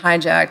life isn't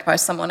hijacked by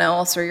someone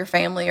else or your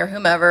family or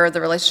whomever,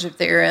 the relationship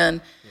that you're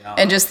in. Yeah.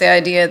 And just the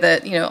idea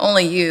that,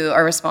 only you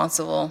are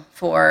responsible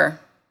for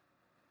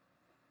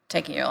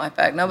taking your life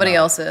back. Nobody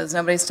else is.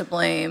 Nobody's to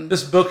blame.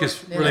 This book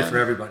is really for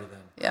everybody then.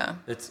 Yeah.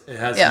 It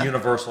has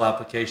universal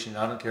application.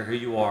 I don't care who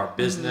you are,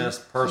 business,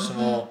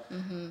 personal,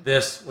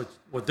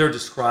 what they're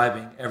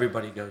describing,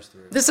 everybody goes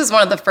through. This is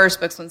one of the first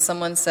books when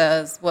someone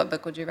says, what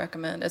book would you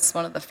recommend? It's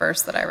one of the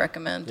first that I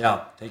recommend.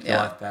 Yeah, Take Your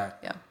Life Back.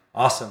 Yeah.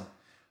 Awesome.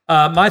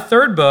 My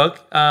third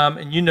book,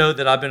 and you know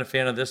that I've been a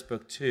fan of this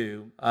book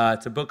too.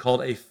 It's a book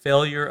called A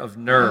Failure of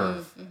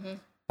Nerve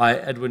by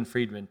Edwin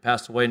Friedman,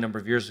 passed away a number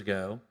of years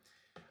ago.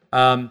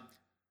 I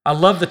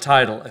love the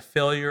title, A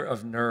Failure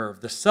of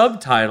Nerve. The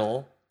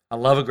subtitle, I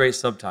love a great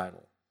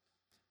subtitle,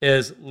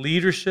 is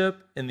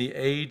Leadership in the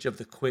Age of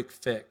the Quick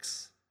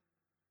Fix.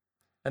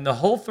 And the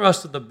whole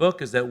thrust of the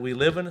book is that we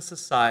live in a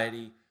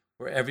society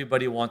where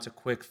everybody wants a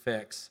quick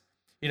fix.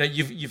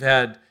 You've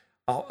had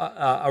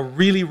a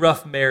really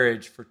rough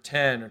marriage for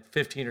 10 or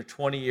 15 or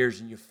 20 years,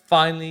 and you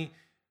finally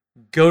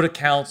go to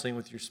counseling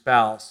with your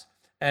spouse,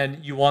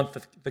 and you want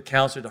the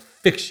counselor to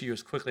fix you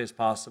as quickly as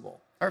possible.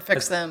 Or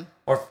fix them.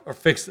 Or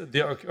fix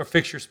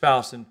your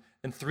spouse in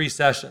 3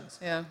 sessions.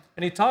 Yeah.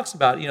 And he talks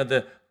about,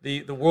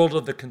 the world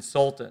of the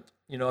consultant.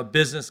 A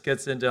business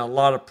gets into a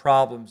lot of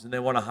problems and they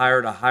want to hire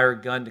a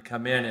hired gun to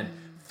come in and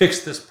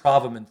fix this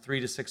problem in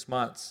 3 to 6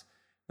 months.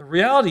 The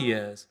reality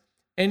is,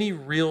 any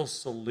real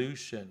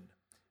solution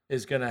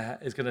is going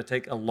to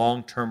take a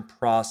long-term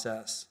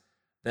process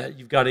that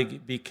you've got to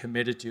be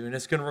committed to, and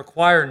it's going to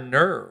require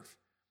nerve.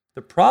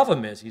 The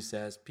problem is, he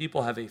says,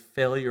 people have a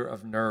failure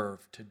of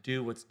nerve to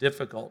do what's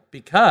difficult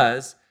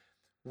because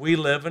we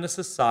live in a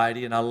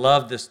society, and I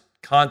love this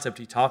concept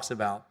he talks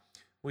about.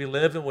 We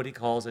live in what he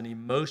calls an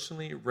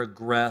emotionally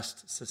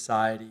regressed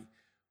society.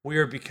 We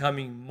are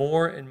becoming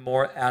more and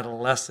more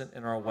adolescent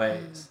in our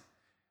ways.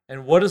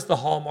 And what is the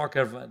hallmark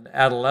of an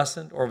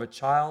adolescent or of a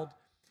child?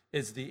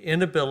 It's the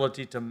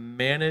inability to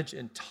manage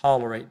and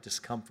tolerate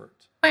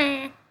discomfort.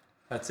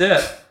 That's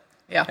it.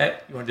 Yeah. Hey,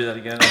 you want to do that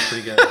again? That's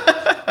pretty good.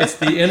 It's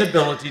the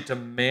inability to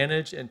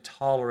manage and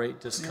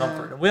tolerate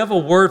discomfort. Yeah. And we have a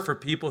word for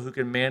people who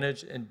can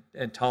manage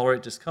and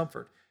tolerate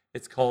discomfort.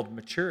 It's called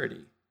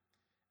maturity.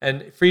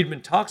 And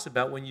Friedman talks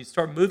about when you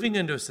start moving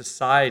into a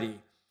society,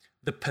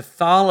 the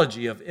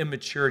pathology of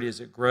immaturity as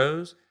it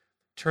grows,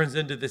 turns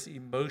into this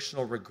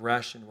emotional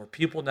regression where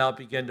people now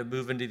begin to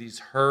move into these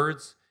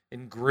herds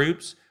and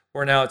groups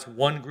where now it's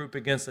one group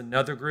against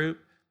another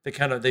group.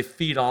 They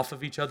feed off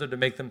of each other to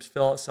make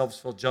themselves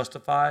feel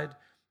justified.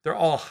 They're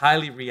all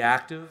highly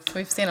reactive.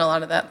 We've seen a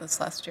lot of that this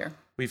last year.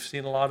 We've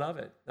seen a lot of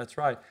it. That's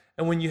right.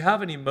 And when you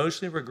have an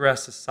emotionally regressed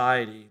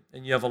society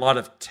and you have a lot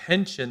of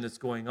tension that's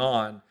going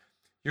on,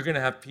 you're going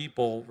to have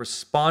people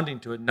responding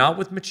to it, not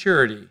with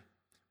maturity,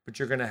 but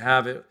you're going to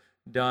have it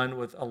done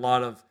with a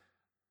lot of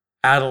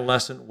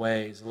adolescent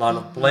ways, a lot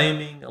of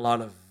blaming, a lot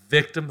of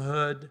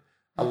victimhood,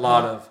 a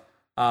lot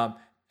of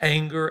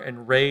anger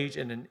and rage,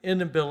 and an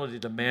inability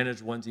to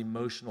manage one's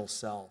emotional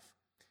self.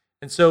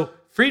 And so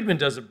Friedman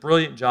does a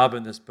brilliant job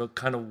in this book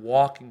kind of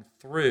walking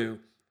through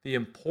the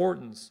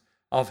importance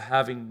of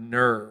having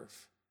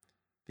nerve,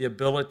 the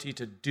ability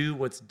to do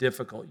what's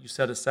difficult. You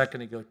said a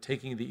second ago,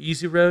 taking the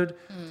easy road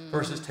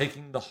versus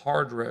taking the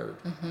hard road.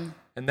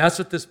 And that's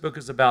what this book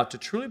is about. To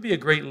truly be a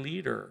great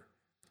leader,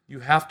 you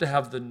have to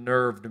have the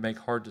nerve to make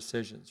hard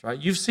decisions, right?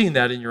 You've seen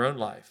that in your own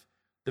life.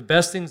 The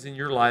best things in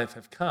your life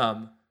have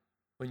come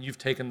when you've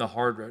taken the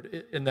hard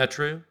road. Isn't that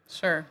true?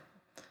 Sure.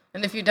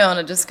 And if you don't,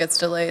 it just gets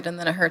delayed, and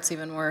then it hurts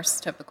even worse,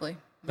 typically.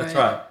 That's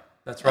right.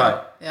 That's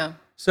right. Yeah.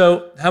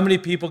 So how many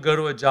people go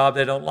to a job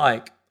they don't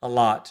like? A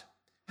lot.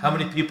 How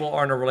many people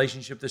are in a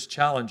relationship that's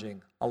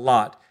challenging? A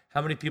lot.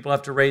 How many people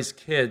have to raise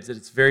kids that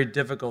it's very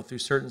difficult through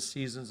certain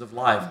seasons of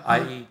life,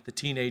 i.e. the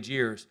teenage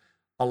years?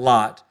 A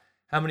lot.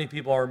 How many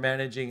people are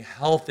managing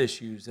health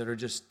issues that are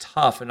just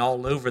tough and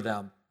all over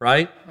them,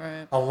 right?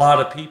 Right. A lot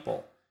of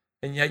people.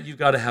 And yet you've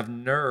got to have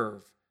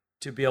nerve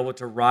to be able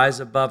to rise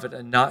above it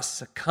and not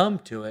succumb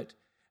to it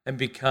and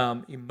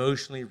become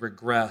emotionally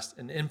regressed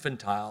and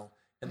infantile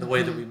in the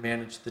way that we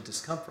manage the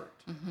discomfort.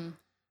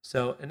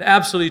 So an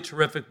absolutely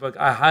terrific book.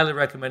 I highly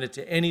recommend it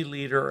to any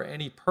leader or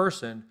any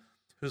person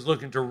who's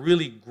looking to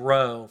really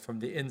grow from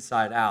the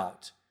inside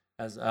out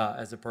as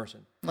a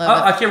person.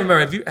 I can't remember.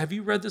 Have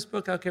you read this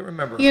book? I can't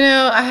remember. You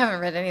know, I haven't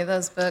read any of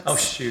those books. Oh,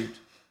 shoot.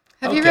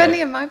 Have you read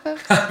any of my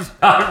books?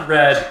 I've not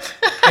read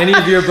any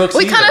of your books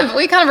we either.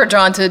 We kind of are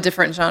drawn to a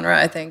different genre,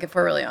 I think, if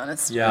we're really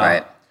honest. Yeah.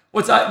 Right.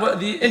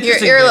 The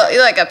interesting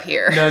You're like up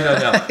here.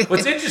 No.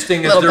 What's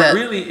interesting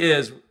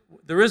is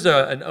there is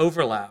an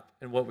overlap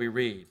in what we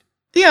read.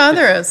 Yeah,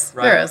 there is.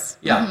 Right? There is.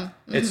 Yeah.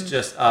 It's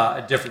just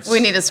a difference. We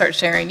need to start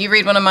sharing. You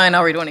read one of mine,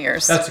 I'll read one of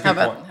yours. That's a good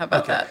point. How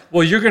about that?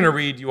 Well, you're going to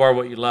read You Are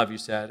What You Love, you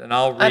said, and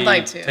I'll read I'd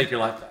like to. Take Your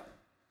Life Back.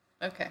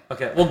 Okay.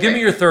 Okay. Well, give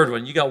me your third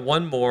one. You got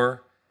one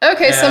more.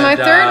 Okay, so my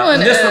third one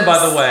and this is... one,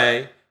 by the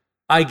way,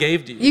 I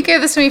gave to you. You gave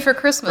this to me for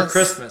Christmas. For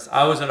Christmas.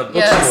 I was in a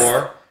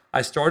bookstore.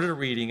 I started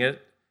reading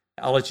it.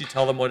 I'll let you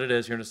tell them what it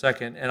is here in a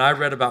second. And I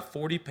read about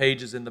 40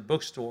 pages in the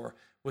bookstore,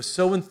 was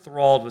so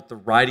enthralled with the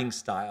writing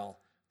style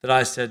that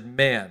I said,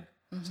 man,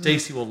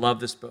 Stacey will love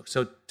this book.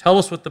 So tell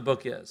us what the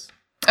book is.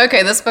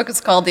 Okay, this book is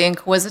called The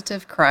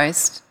Inquisitive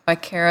Christ by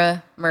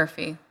Kara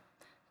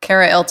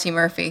L.T.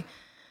 Murphy.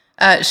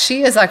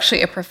 She is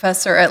actually a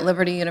professor at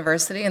Liberty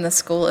University in the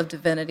School of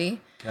Divinity.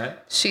 Okay.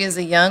 She is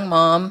a young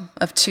mom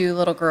of 2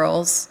 little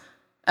girls.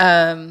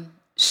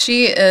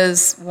 She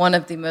is one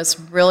of the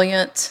most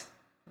brilliant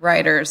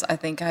writers I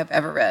think I've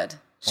ever read.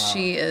 Wow.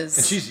 She is...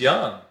 And she's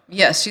young.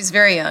 Yes, she's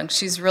very young.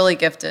 She's really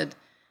gifted.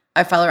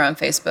 I follow her on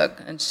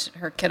Facebook, and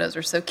her kiddos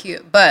are so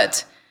cute.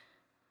 But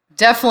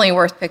definitely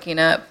worth picking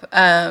up.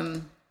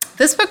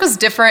 This book was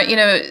different. You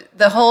know,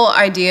 the whole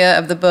idea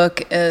of the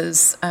book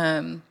is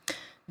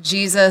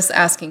Jesus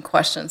asking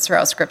questions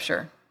throughout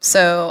Scripture.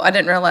 So I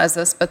didn't realize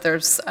this, but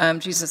there's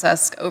Jesus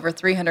asks over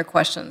 300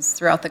 questions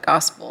throughout the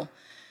Gospel.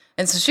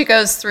 And so she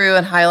goes through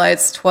and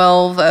highlights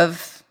 12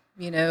 of,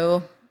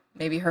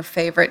 maybe her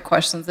favorite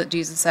questions that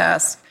Jesus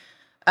asked.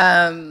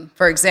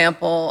 For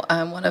example,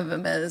 one of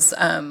them is,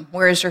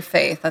 where is your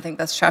faith? I think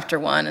that's chapter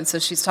 1. And so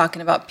she's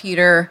talking about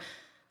Peter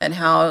and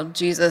how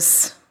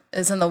Jesus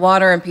is in the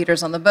water and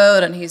Peter's on the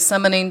boat and he's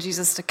summoning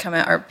Jesus to come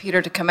out, or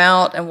Peter to come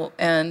out.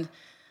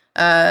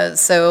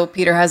 So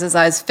Peter has his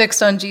eyes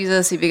fixed on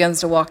Jesus. He begins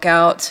to walk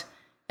out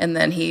and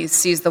then he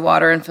sees the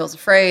water and feels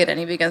afraid and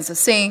he begins to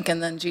sink.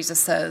 And then Jesus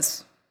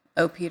says,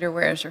 oh, Peter,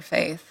 where is your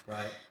faith?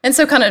 Right. And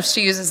so kind of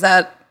she uses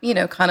that,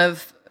 kind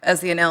of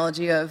as the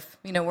analogy of,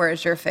 where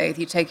is your faith?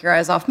 You take your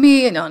eyes off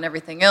me and on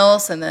everything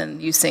else, and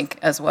then you sink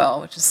as well,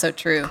 which is so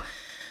true.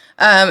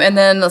 And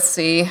then let's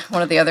see,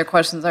 one of the other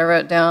questions I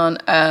wrote down,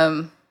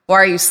 why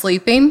are you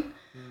sleeping?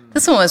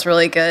 This one was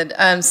really good.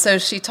 So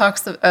she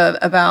talks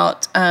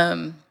about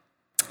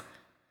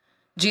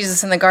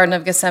Jesus in the Garden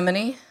of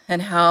Gethsemane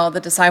and how the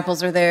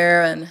disciples are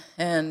there,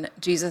 and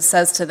Jesus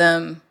says to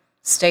them,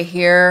 stay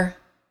here.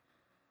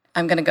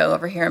 I'm going to go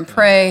over here and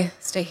pray.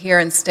 Stay here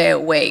and stay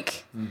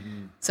awake.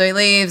 So he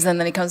leaves, and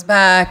then he comes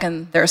back,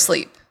 and they're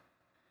asleep.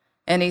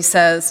 And he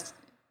says,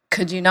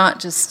 could you not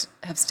just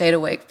have stayed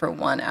awake for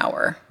 1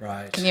 hour?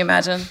 Right. Can you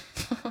imagine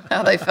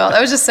how they felt?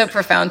 That was just so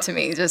profound to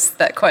me, just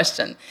that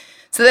question.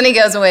 So then he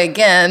goes away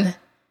again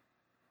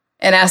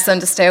and asks them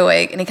to stay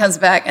awake, and he comes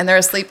back, and they're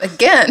asleep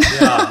again.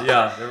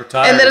 Yeah, they were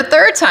tired. And then a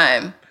third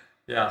time,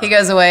 he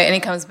goes away, and he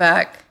comes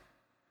back,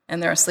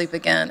 and they're asleep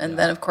again. And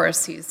then, of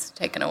course, he's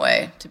taken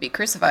away to be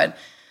crucified.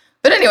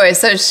 But anyway,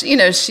 so,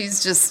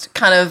 she's just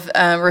kind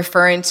of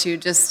referring to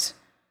just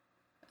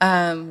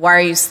why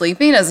are you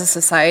sleeping as a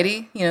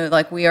society?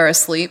 Like we are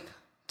asleep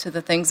to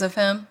the things of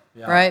him,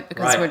 right?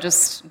 Because we're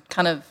just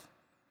kind of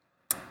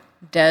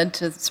dead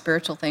to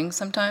spiritual things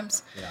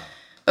sometimes. Yeah.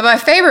 But my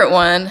favorite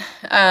one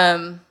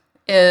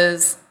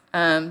is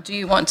Do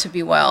You Want to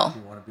Be Well? Do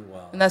you want to be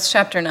well? And that's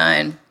chapter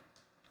 9.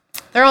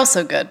 They're all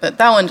so good, but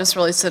that one just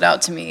really stood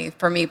out to me,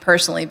 for me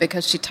personally,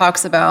 because she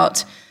talks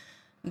about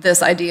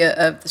this idea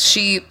of the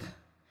sheep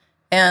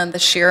and the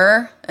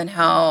shearer, and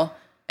how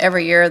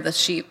every year the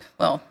sheep,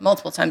 well,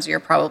 multiple times a year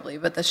probably,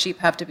 but the sheep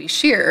have to be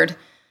sheared,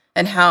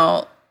 and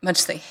how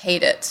much they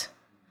hate it.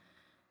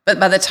 But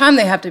by the time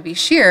they have to be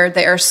sheared,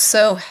 they are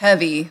so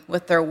heavy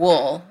with their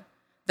wool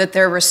that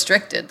they're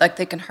restricted. Like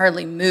they can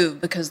hardly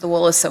move because the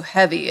wool is so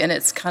heavy, and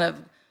it's kind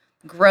of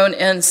grown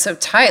in so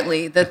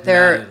tightly that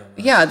they're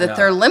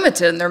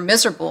limited and they're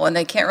miserable and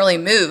they can't really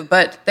move.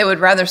 But they would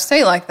rather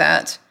stay like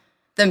that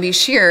than be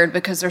sheared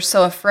because they're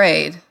so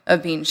afraid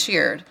of being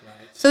sheared.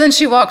 Right. So then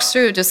she walks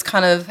through just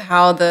kind of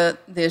how the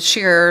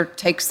shearer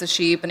takes the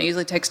sheep, and it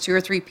usually takes 2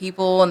 or 3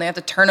 people, and they have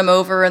to turn them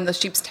over, and the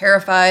sheep's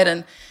terrified,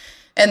 and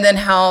then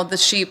how the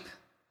sheep,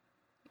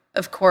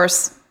 of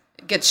course,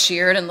 gets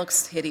sheared and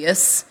looks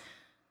hideous,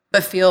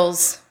 but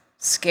feels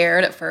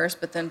scared at first,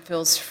 but then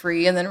feels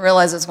free, and then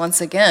realizes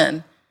once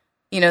again,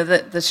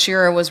 that the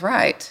shearer was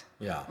right.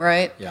 Yeah.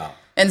 Right? Yeah.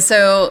 And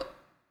so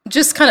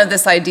just kind of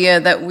this idea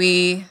that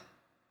we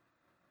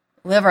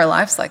live our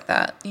lives like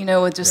that,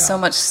 with just so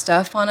much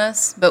stuff on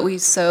us, but we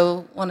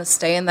so want to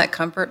stay in that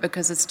comfort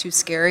because it's too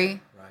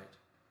scary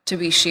to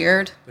be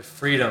sheared. But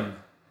freedom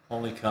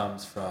only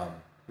comes from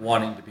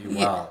wanting to be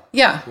well.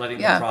 Letting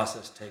the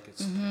process take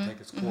its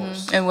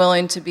course. And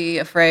willing to be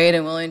afraid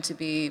and willing to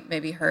be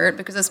maybe hurt,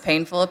 because it's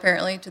painful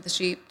apparently to the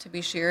sheep to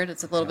be sheared.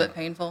 It's a little bit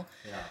painful.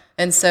 Yeah.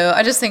 And so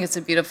I just think it's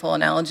a beautiful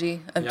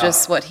analogy of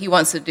just what he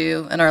wants to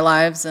do in our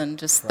lives, and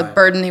just the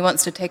burden he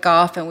wants to take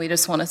off, and we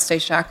just want to stay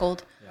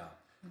shackled. Yeah.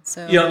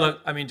 So look,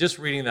 I mean, just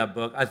reading that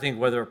book, I think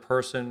whether a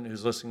person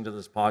who's listening to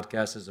this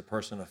podcast is a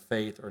person of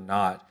faith or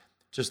not,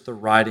 just the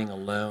writing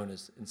alone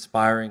is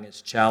inspiring,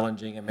 it's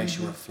challenging, it makes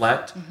you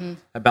reflect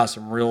about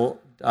some real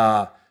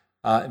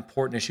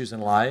important issues in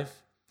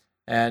life.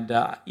 And,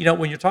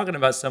 when you're talking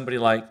about somebody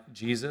like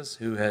Jesus,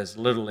 who has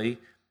literally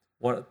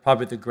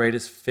probably the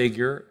greatest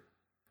figure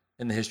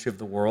in the history of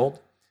the world,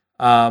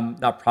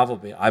 not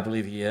probably, I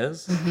believe he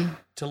is,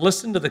 to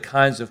listen to the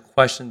kinds of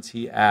questions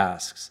he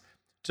asks,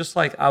 just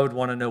like I would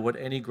want to know what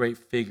any great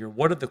figure,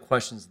 what are the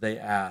questions they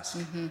ask?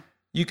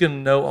 You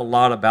can know a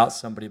lot about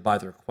somebody by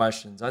their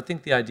questions. I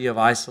think the idea of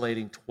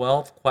isolating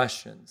 12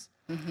 questions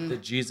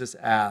that Jesus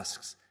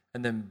asks,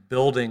 and then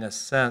building a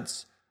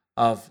sense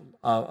of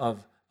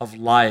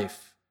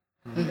life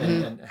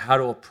and how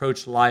to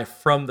approach life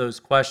from those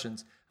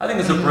questions, I think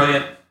is a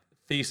brilliant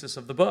thesis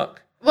of the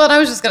book. Well, and I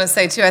was just going to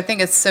say, too, I think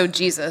it's so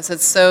Jesus.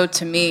 It's so,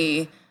 to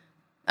me,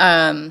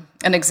 an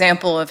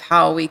example of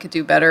how we could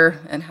do better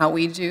and how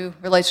we do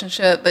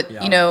relationship. But,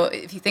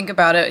 if you think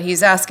about it,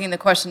 he's asking the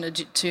question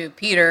to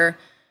Peter,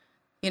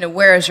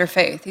 where is your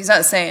faith? He's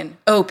not saying,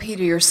 oh,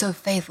 Peter, you're so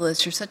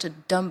faithless. You're such a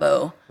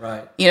Dumbo.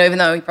 Right. Even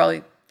though he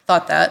probably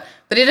thought that.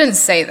 But he didn't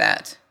say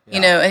that,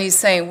 and he's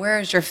saying,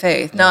 where is your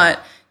faith? Not,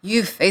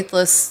 you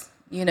faithless,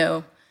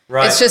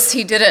 Right. It's just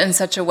he did it in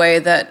such a way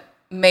that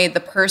made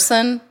the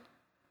person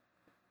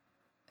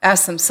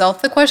ask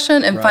themselves the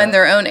question and find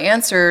their own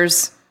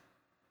answers.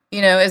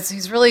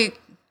 He's really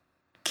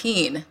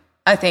keen,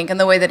 I think, in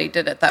the way that he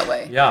did it that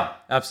way. Yeah,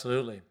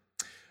 absolutely.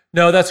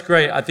 No, that's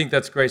great. I think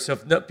that's great. So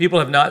if people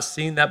have not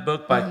seen that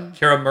book by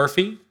Kara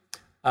Murphy,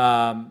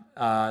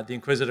 The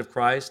Inquisitive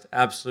Christ,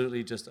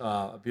 absolutely just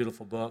a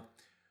beautiful book.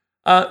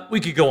 We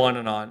could go on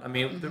and on. I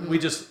mean,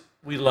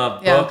 we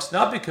love books,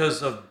 not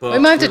because of books. We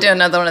might have to do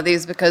another one of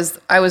these, because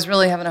I was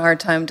really having a hard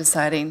time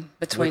deciding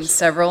between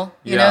several,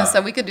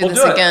 so we could do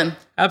this again.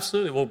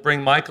 Absolutely. We'll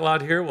bring Michael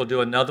out here. We'll do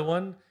another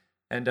one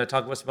and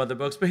talk about some other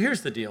books. But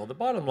here's the deal. The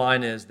bottom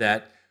line is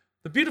that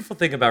the beautiful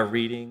thing about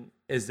reading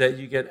is that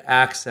you get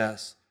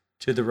access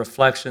to the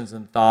reflections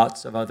and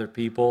thoughts of other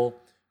people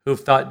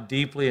who've thought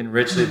deeply and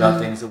richly about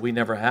things that we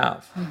never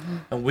have.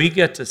 And we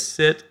get to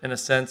sit, in a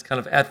sense, kind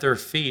of at their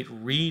feet,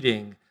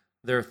 reading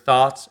their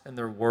thoughts and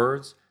their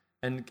words,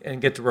 and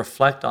get to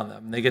reflect on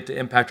them. And they get to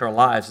impact our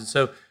lives. And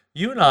so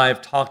you and I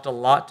have talked a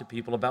lot to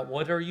people about,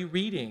 what are you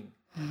reading?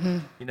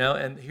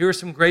 And here are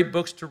some great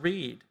books to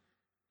read.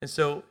 And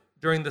so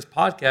during this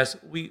podcast,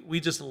 we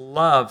just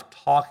love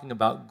talking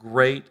about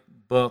great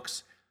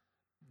books,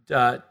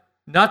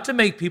 not to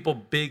make people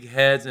big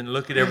heads and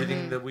look at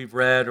everything that we've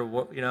read or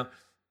what,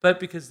 but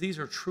because these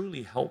are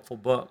truly helpful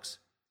books.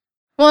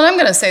 Well, and I'm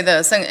going to say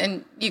this,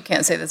 and you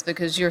can't say this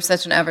because you're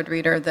such an avid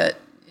reader that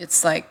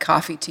it's like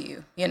coffee to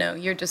you.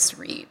 You just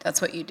read.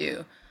 That's what you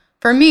do.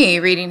 for me,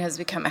 reading has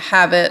become a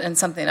habit and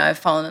something I've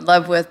fallen in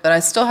love with, but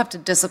I still have to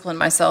discipline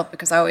myself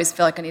because I always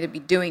feel like I need to be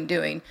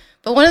doing.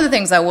 But one of the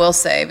things I will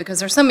say, because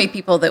there's so many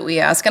people that we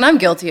ask, and I'm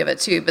guilty of it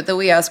too, but that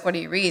we ask, what are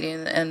you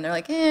reading? And they're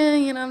like,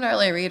 I'm not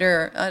really a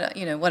reader,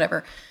 or,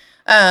 whatever.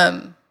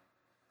 And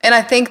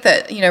I think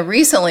that,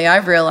 recently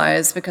I've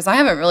realized, because I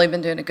haven't really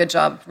been doing a good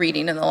job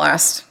reading in the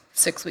last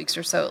 6 weeks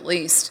or so at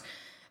least,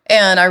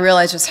 and I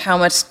realized just how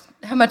much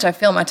I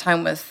fill my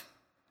time with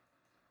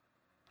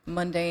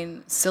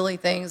mundane, silly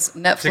things,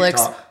 Netflix.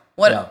 TikTok.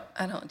 Yeah.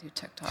 I don't do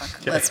TikTok,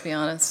 okay. Let's be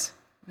honest.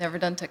 Never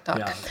done TikTok.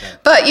 Yeah, okay.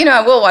 But,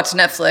 I will watch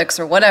Netflix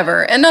or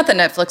whatever. And not that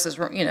Netflix is,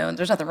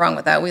 there's nothing wrong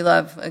with that. We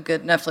love a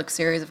good Netflix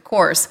series, of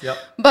course. Yep.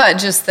 But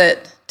just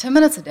that 10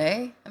 minutes a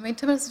day, 10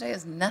 minutes a day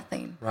is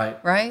nothing.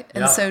 Right?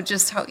 And so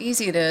just how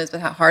easy it is, but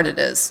how hard it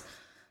is,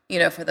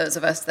 for those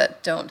of us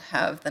that don't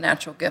have the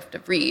natural gift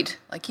of read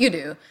like you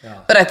do. Yeah.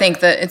 But I think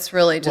that it's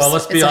really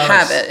just, it's a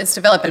habit. It's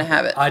developing a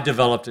habit. I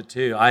developed it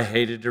too. I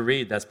hated to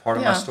read. That's part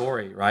of my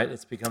story, right?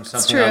 It's become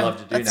something I love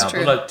to do now.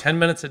 But look, 10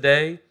 minutes a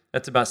day,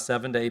 that's about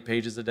 7 to 8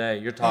 pages a day.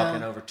 You're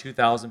talking over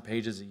 2,000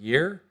 pages a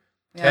year.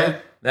 Okay?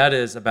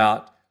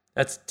 Yeah.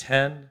 That's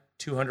 10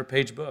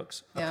 200-page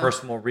books a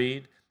person will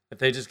read if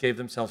they just gave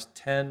themselves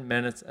 10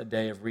 minutes a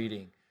day of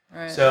reading.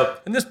 Right. So,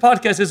 and this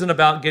podcast isn't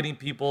about getting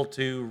people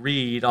to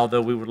read,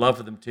 although we would love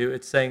for them to.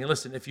 It's saying,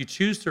 listen, if you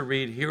choose to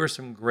read, here are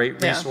some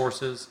great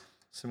resources,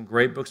 some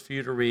great books for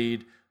you to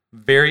read,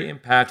 very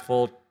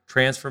impactful,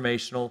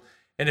 transformational.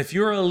 And if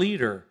you're a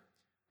leader,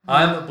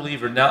 I'm a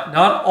believer. Now,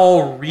 not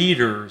all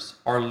readers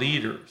are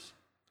leaders,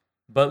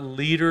 but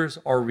leaders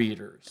are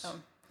readers. Oh,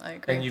 I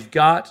agree. And you've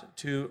got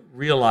to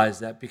realize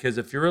that, because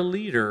if you're a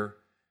leader,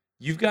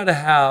 you've got to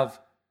have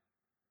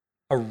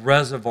a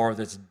reservoir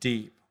that's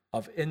deep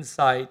of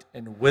insight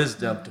and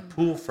wisdom to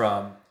pull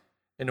from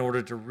in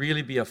order to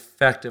really be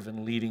effective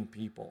in leading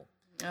people.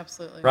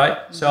 Absolutely. Right?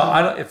 So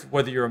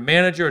whether you're a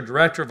manager, a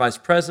director, a vice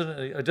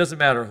president, it doesn't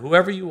matter.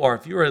 Whoever you are,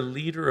 if you're a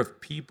leader of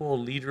people, a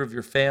leader of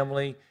your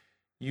family,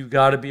 you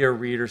got to be a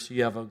reader so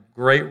you have a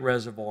great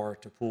reservoir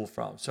to pull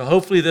from. So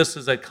hopefully this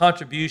is a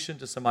contribution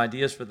to some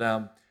ideas for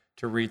them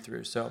to read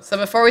through. So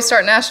before we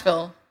start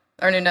Nashville,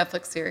 our new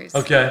Netflix series,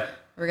 we're going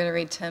to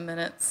read 10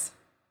 minutes.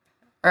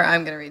 Or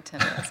I'm going to read 10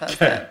 minutes. How's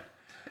that?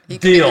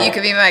 Deal. You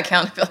could be my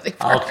accountability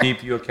partner. I'll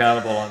keep you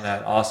accountable on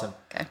that. Awesome.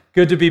 Okay.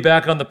 Good to be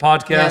back on the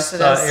podcast, yes,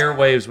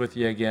 Airwaves, with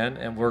you again.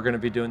 And we're going to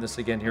be doing this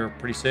again here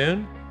pretty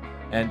soon.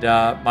 And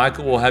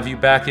Michael, we'll have you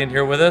back in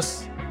here with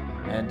us.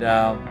 And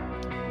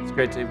it's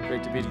great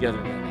to be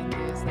together again.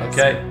 Thank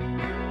you. Okay.